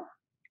 you know what,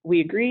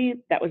 we agree,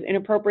 that was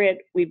inappropriate,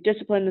 we've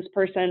disciplined this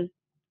person,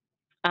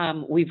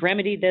 we've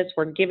remedied this,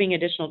 we're giving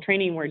additional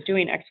training, we're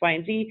doing X, Y,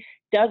 and Z.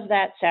 Does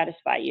that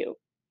satisfy you?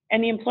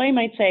 And the employee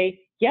might say,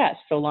 yes,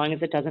 so long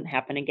as it doesn't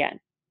happen again.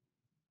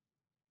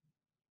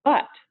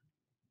 But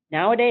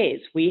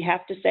nowadays, we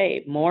have to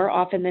say, more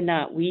often than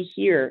not, we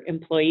hear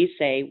employees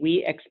say,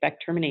 we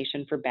expect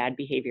termination for bad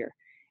behavior.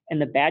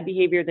 And the bad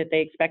behavior that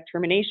they expect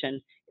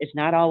termination is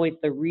not always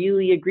the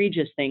really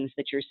egregious things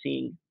that you're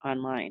seeing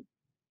online.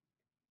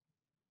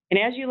 And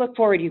as you look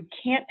forward, you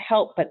can't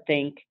help but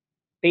think,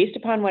 based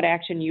upon what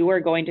action you are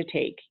going to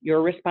take,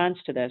 your response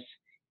to this,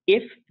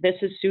 if this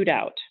is sued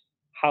out,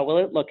 how will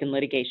it look in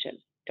litigation?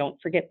 Don't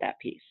forget that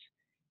piece.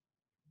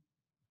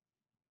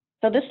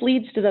 So this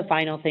leads to the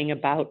final thing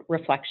about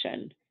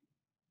reflection.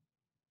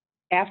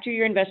 After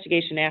your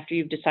investigation, after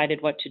you've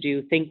decided what to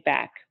do, think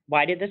back.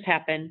 Why did this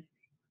happen?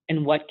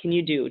 And what can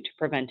you do to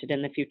prevent it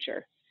in the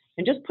future?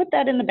 And just put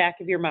that in the back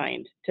of your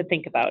mind to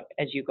think about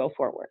as you go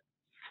forward.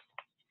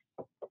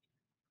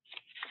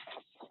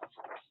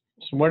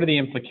 So what are the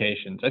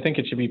implications? I think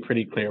it should be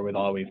pretty clear with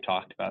all we've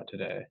talked about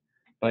today.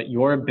 But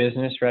your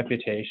business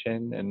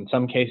reputation, and in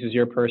some cases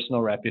your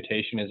personal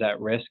reputation, is at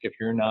risk if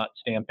you're not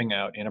stamping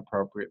out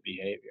inappropriate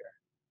behavior.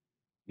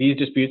 These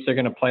disputes are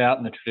going to play out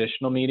in the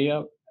traditional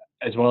media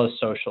as well as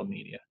social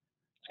media.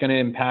 It's going to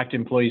impact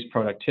employees'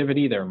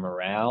 productivity, their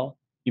morale.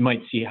 You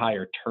might see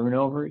higher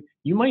turnover.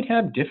 You might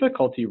have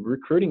difficulty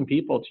recruiting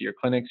people to your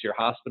clinics, your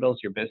hospitals,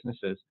 your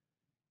businesses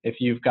if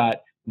you've got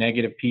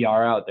negative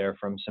PR out there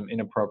from some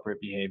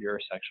inappropriate behavior or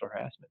sexual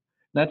harassment.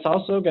 That's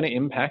also going to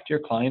impact your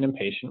client and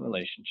patient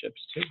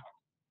relationships too.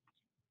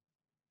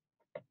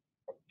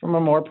 From a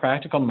more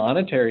practical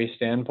monetary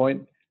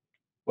standpoint,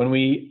 when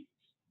we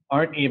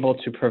aren't able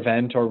to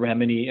prevent or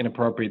remedy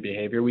inappropriate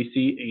behavior, we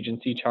see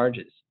agency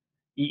charges,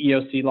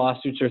 EEOC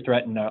lawsuits or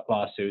threatened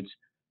lawsuits,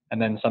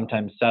 and then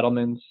sometimes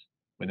settlements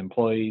with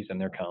employees and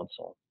their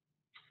counsel.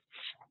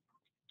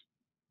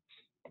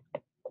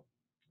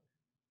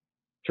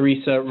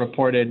 Teresa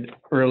reported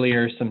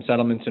earlier some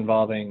settlements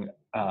involving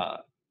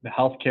the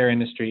healthcare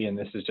industry, and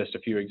this is just a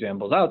few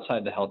examples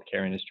outside the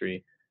healthcare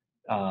industry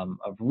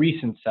of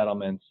recent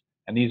settlements,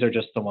 and these are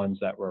just the ones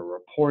that were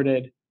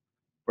reported.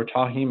 We're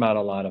talking about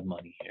a lot of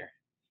money here.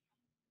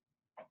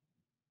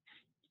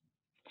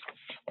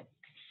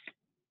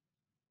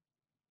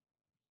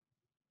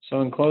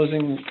 So in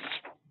closing,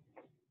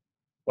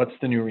 what's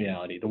the new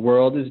reality? The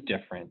world is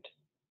different,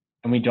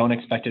 and we don't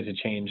expect it to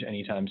change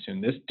anytime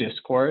soon. This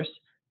discourse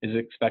is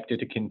expected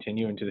to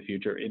continue into the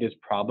future. It is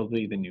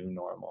probably the new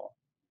normal.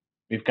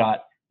 We've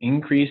got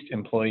increased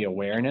employee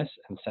awareness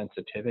and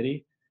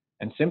sensitivity,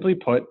 and simply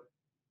put,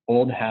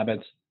 old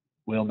habits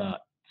will not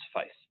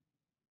suffice.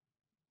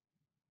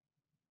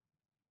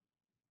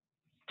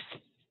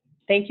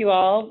 Thank you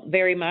all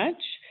very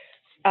much.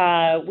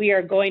 We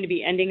are going to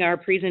be ending our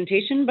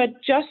presentation, but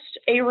just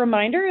a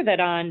reminder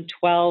that on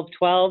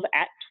 12/12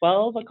 at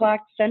 12 o'clock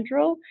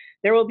Central,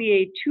 there will be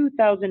a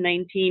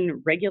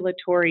 2019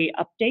 regulatory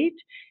update.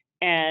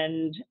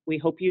 and we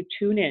hope you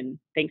tune in.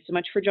 Thanks so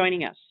much for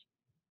joining us.